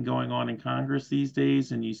anything going on in Congress these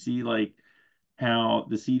days and you see like how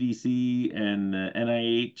the CDC and the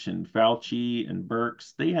NIH and Fauci and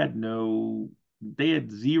Birx, they had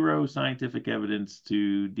zero scientific evidence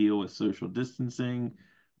to deal with social distancing,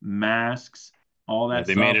 masks, all that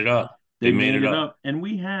they stuff. Made it up. They made it up. And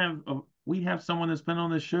we have someone that's been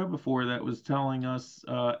on this show before that was telling us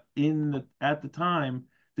at the time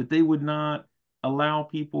that they would not allow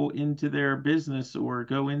people into their business or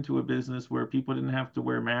go into a business where people didn't have to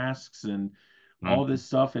wear masks and all this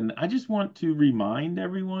stuff. And I just want to remind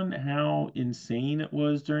everyone how insane it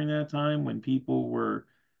was during that time when people were,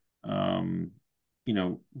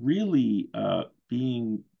 really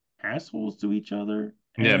being assholes to each other.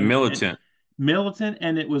 Militant.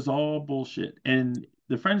 And it was all bullshit. And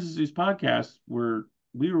the Friends of Zeus podcast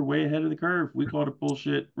we were way ahead of the curve. We called it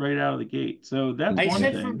bullshit right out of the gate. So that's one thing. I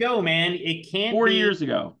said from go, man. It can't 4 years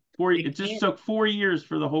ago. It just took 4 years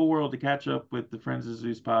for the whole world to catch up with the Friends of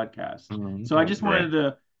Zeus podcast. So I just wanted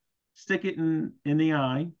to stick it in the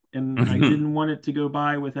eye, and I didn't want it to go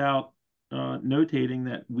by without notating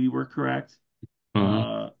that we were correct.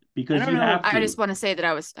 Because you have to. I just want to say that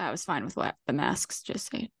I was fine with the masks.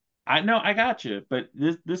 Just saying. I know, I got you, but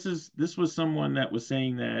this was someone that was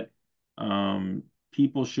saying that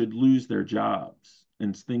people should lose their jobs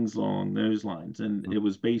and things along those lines, and it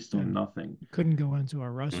was based on nothing. You couldn't go into a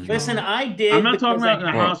restaurant. Listen, I did. I'm not talking about in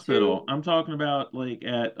a hospital. I'm talking about like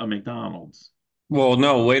at a McDonald's. Well,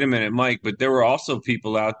 no, wait a minute, Mike. But there were also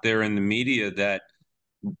people out there in the media that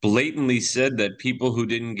blatantly said that people who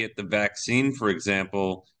didn't get the vaccine, for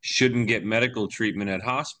example, shouldn't get medical treatment at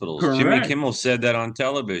hospitals. Correct. Jimmy Kimmel said that on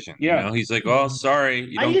television. Yeah. He's like, "Oh, sorry,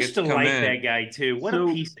 you don't get to come in." I used to like that guy too. What a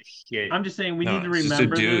piece of shit. I'm just saying we need to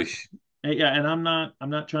remember this. Yeah, and I'm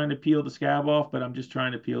not trying to peel the scab off, but I'm just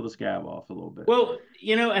trying to peel the scab off a little bit. Well,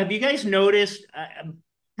 have you guys noticed?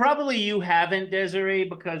 Probably you haven't, Desiree,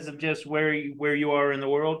 because of just where you are in the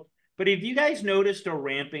world. But have you guys noticed a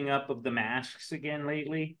ramping up of the masks again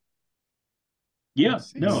lately? Yeah,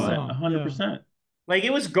 no, 100%. Like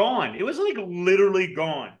it was gone. It was like literally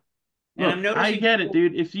gone. Look, and I get it,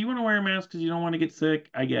 dude. If you want to wear a mask because you don't want to get sick,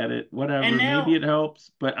 I get it. Whatever. Maybe it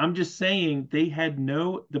helps. But I'm just saying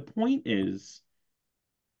the point is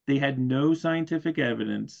they had no scientific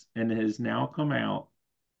evidence, and it has now come out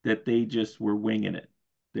that they just were winging it.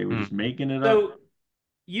 They were just making it up.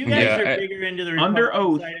 You guys are bigger into the under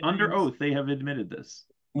oath, they have admitted this.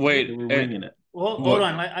 Wait, they were winging it. Well, hold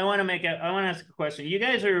on. I want to ask a question. You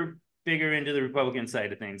guys are bigger into the Republican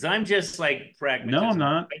side of things. I'm just like pragmatism. No, I'm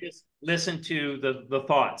not. I just listen to the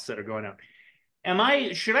thoughts that are going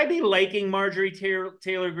on. Should I be liking Marjorie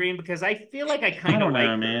Taylor Greene? Because I feel like I kind of like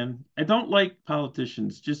her. Man. I don't like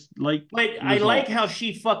politicians. But I like how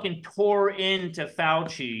she fucking tore into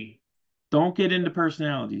Fauci. Don't get into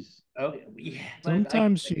personalities. Oh yeah.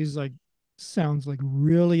 Sometimes she's like sounds like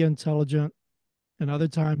really intelligent, and other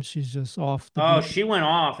times she's just off. She went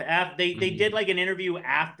off. They did like an interview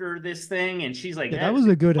after this thing, and she's like, that was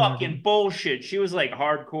a good fucking interview. Bullshit. She was like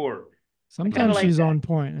hardcore. Sometimes she's on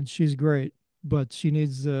point and she's great, but she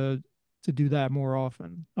needs to do that more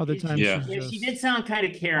often. Other times, she did sound kind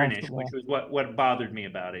of Karenish, which was what bothered me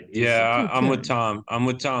about it. I'm with Tom.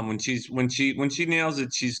 When she nails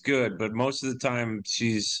it, she's good, but most of the time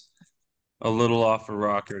she's a little off her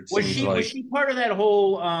rocker. Was she part of that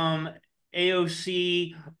whole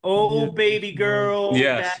AOC, oh Yeah, baby girl.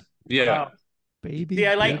 Yes. Yeah. Baby. See,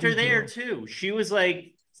 I liked her baby there girl. too. She was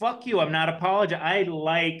like, "Fuck you, I'm not apologizing." I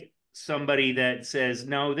like somebody that says,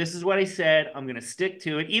 "No, this is what I said. I'm gonna stick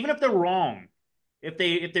to it, even if they're wrong. If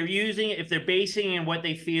they're basing in what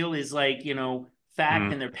they feel is like,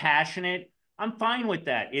 fact, and they're passionate. I'm fine with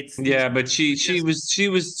that. It's these Yeah, but she just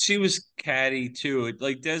was catty too.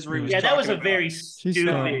 Like Desiree was yeah, that was talking a about, very She started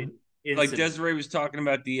stupid it. like incident. Desiree was talking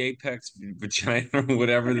about the apex vagina or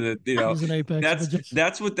whatever that She's an apex vagina.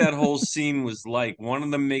 that's what that whole scene was like. One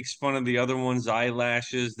of them makes fun of the other one's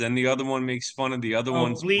eyelashes, then the other one makes fun of the other Oh,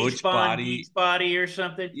 one's bleach butch bond, body. beach body, or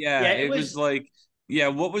something. Yeah, Yeah, it it was was. like, yeah,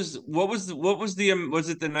 was the was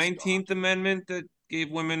it the 19th Amendment that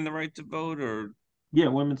gave women the right to vote, or Yeah,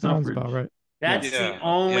 women's Sounds suffrage. about right. Yeah. That's the yeah,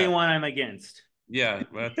 only yeah, one I'm against. yeah.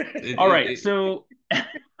 But All right, so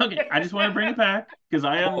okay, I just want to bring it back because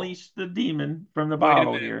I Oh, unleashed the demon from the wait a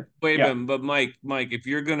bottle minute. here. Wait a Yeah, minute. But Mike, if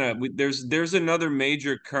you're gonna, there's another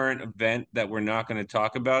major current event that we're not going to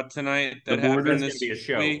talk about tonight the that happened That's border. going to this be a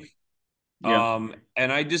show. week. Yeah,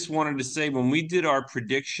 And I just wanted to say when we did our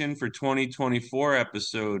prediction for 2024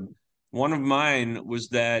 episode, one of mine was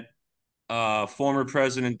that former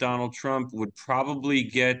President Donald Trump would probably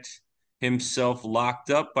get himself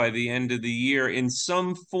locked up by the end of the year in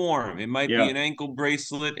some form. It might be yeah, an ankle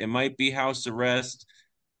bracelet, it might be house arrest.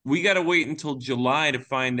 We got to wait until July to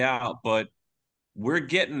find out, but we're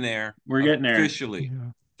getting there we're getting there. officially.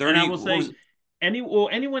 Yeah. And I 30, will what was say,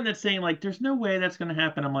 anyone that's saying like, "There's no way that's going to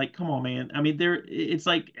happen," I'm like, "Come on, man." I mean, it's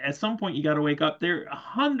like at some point you got to wake up. They're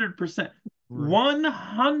 100%, Right.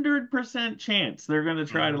 100% chance they're going to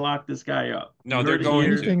try to lock this guy up. No, You they're heard it going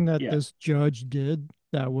here. to. Anything that Yeah, this judge did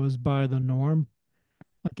that was by the norm,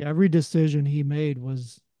 like every decision he made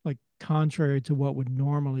was like contrary to what would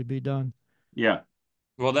normally be done. yeah.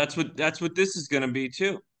 Well, that's what this is going to be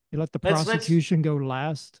too. He let the Let's prosecution go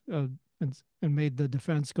last, and made the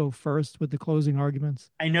defense go first with the closing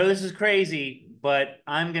arguments. I know this is crazy, but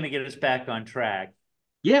I'm going to get us back on track.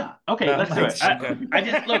 Yeah. Okay. Let's do it. Okay. I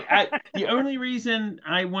just look. The only reason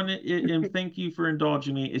I want to, and thank you for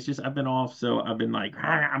indulging me, is just I've been off, so I've been like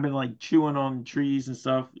chewing on trees and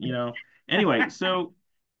stuff. Anyway, so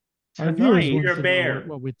Our viewers tonight, wanted You're a to know bear.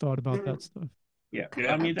 what we thought about that stuff. yeah.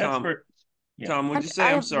 Yeah, I mean, that's Tom. for yeah. Tom, what'd you say? I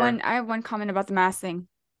I'm have sorry. I have one comment about the mask thing.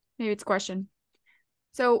 Maybe it's a question.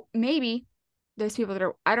 So maybe those people that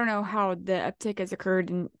are, I don't know how the uptick has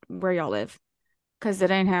occurred in where y'all live, because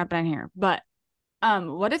it ain't happening here. But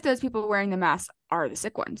what if those people wearing the mask are the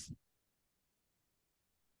sick ones?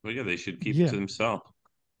 Well, yeah, they should keep it Yeah. to themselves.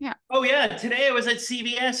 Oh yeah, today I was at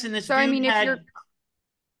CVS and this So dude I mean, if you're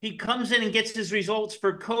he comes in and gets his results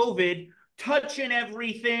for COVID, touching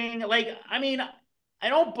everything. Like, I mean, I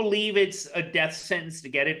don't believe it's a death sentence to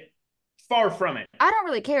get it. Far from it. I don't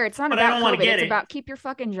really care. It's not But I about don't wanna COVID. get It's it. about keep your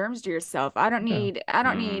fucking germs to yourself. I don't Yeah. need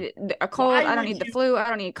Mhm. a cold. Why I don't would need the you- flu. I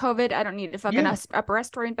don't need COVID. I don't need a fucking Yeah. upper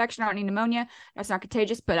respiratory infection. I don't need pneumonia. That's not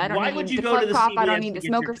contagious, but I don't Why need would you the go to club the cough. I don't CVS need to the get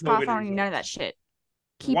your smoker's cough. I COVID don't need none of that results? shit.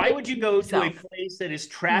 Keep Why it would you to go to a yourself. place that is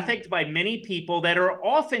trafficked by many people that are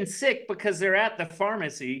often sick because they're at the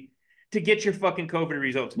pharmacy to get your fucking COVID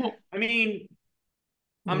results? Well, I mean,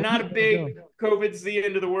 I'm Where not do a you big go? COVID's the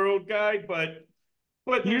end of the world guy, but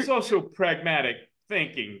there's Here- also pragmatic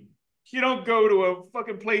thinking. You don't go to a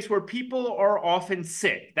fucking place where people are often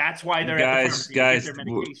sick. That's why they're at the Guys, pharmacy to get their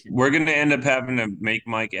we're, medication. we're gonna end up having to make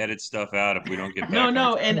Mike edit stuff out if we don't get back.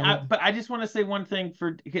 No, on track. but I just want to say one thing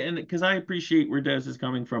because I appreciate where Des is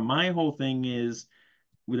coming from. My whole thing is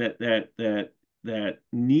that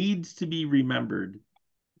needs to be remembered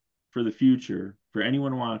for the future for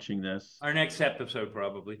anyone watching this Our next episode,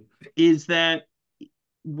 probably. is that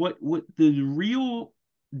what the real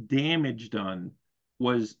damage done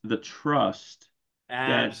was the trust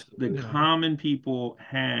that the Absolutely. common people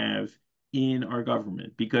have in our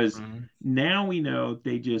government, because Mhm. now we know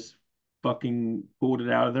they just fucking pulled it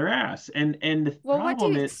out of their ass. And the Well, what do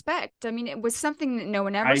problem you is, expect? I mean, it was something that no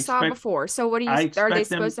one ever I saw expect- before. So what do you I are they expect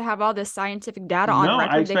them- supposed to have all this scientific data No, on I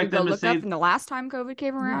record they expect could go them to look say- up from the last time COVID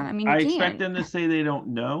came around? I mean, you I can't. expect them to say they don't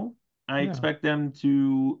know. I Yeah. expect them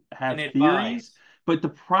to have And theories. advise. But the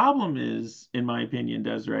problem is, in my opinion,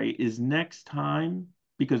 Desiree, is next time,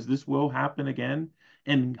 because this will happen again,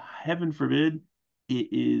 and heaven forbid it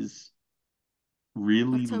is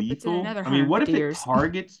really Let's hope it's in lethal. another I mean, what if 150 it years.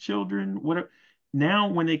 targets children? Now,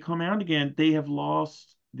 when they come out again, they have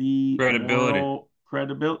lost the Credibility. moral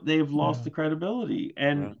credibility. They have lost Yeah. the credibility,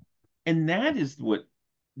 Yeah. and that is what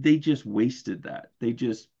they just wasted. That they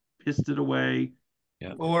just pissed it away.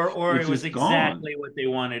 Or It's it was just gone. exactly what they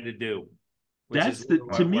wanted to do. Which That's is to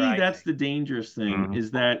where me I that's think. the dangerous thing, Mhm.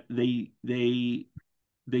 is that they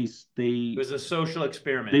It was a social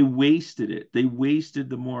experiment. They wasted it. They wasted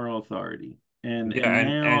the moral authority. And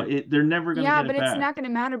now they're never going to get it back. Yeah, but it's not going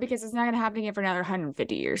to matter because it's not going to happen again for another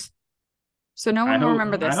 150 years. So no one will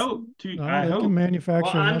remember this. I hope. Can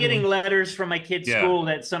manufacture. Well, I'm getting letters from my kids' school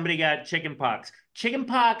that somebody got chicken pox. Chicken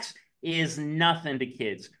pox is nothing to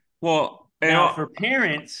kids. Well, now for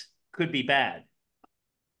parents, could be bad.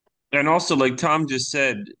 And also, like Tom just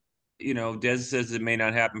said, Des says it may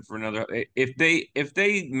not happen for another. If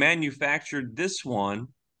they manufactured this one,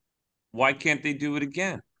 why can't they do it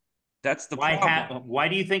again? That's the problem. Why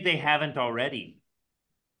do you think they haven't already?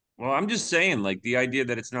 Well, I'm just saying, like, the idea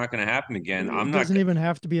that it's not going to happen again. It doesn't even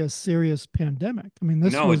have to be a serious pandemic. I mean,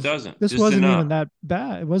 it doesn't. This just wasn't enough. even that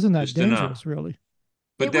bad. It wasn't that dangerous, really.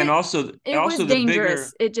 But then also was the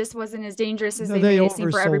dangerous. It just wasn't as dangerous as they made it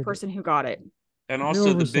seem for every person who got it. And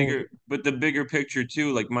also the bigger picture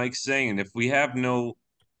too, like Mike's saying, if we have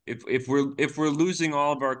if we're losing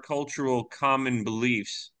all of our cultural common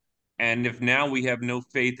beliefs, and if now we have no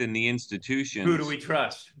faith in the institutions, who do we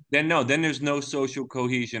trust? Then there's no social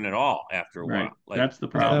cohesion at all after a while. Like, that's the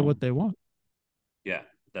problem. Is that what they want? Yeah,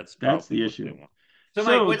 that's the issue. So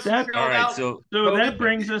Mike, what's all right? So that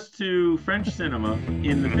brings us to French cinema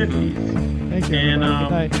in the 50s. Thank you. And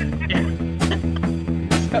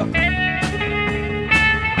Good night.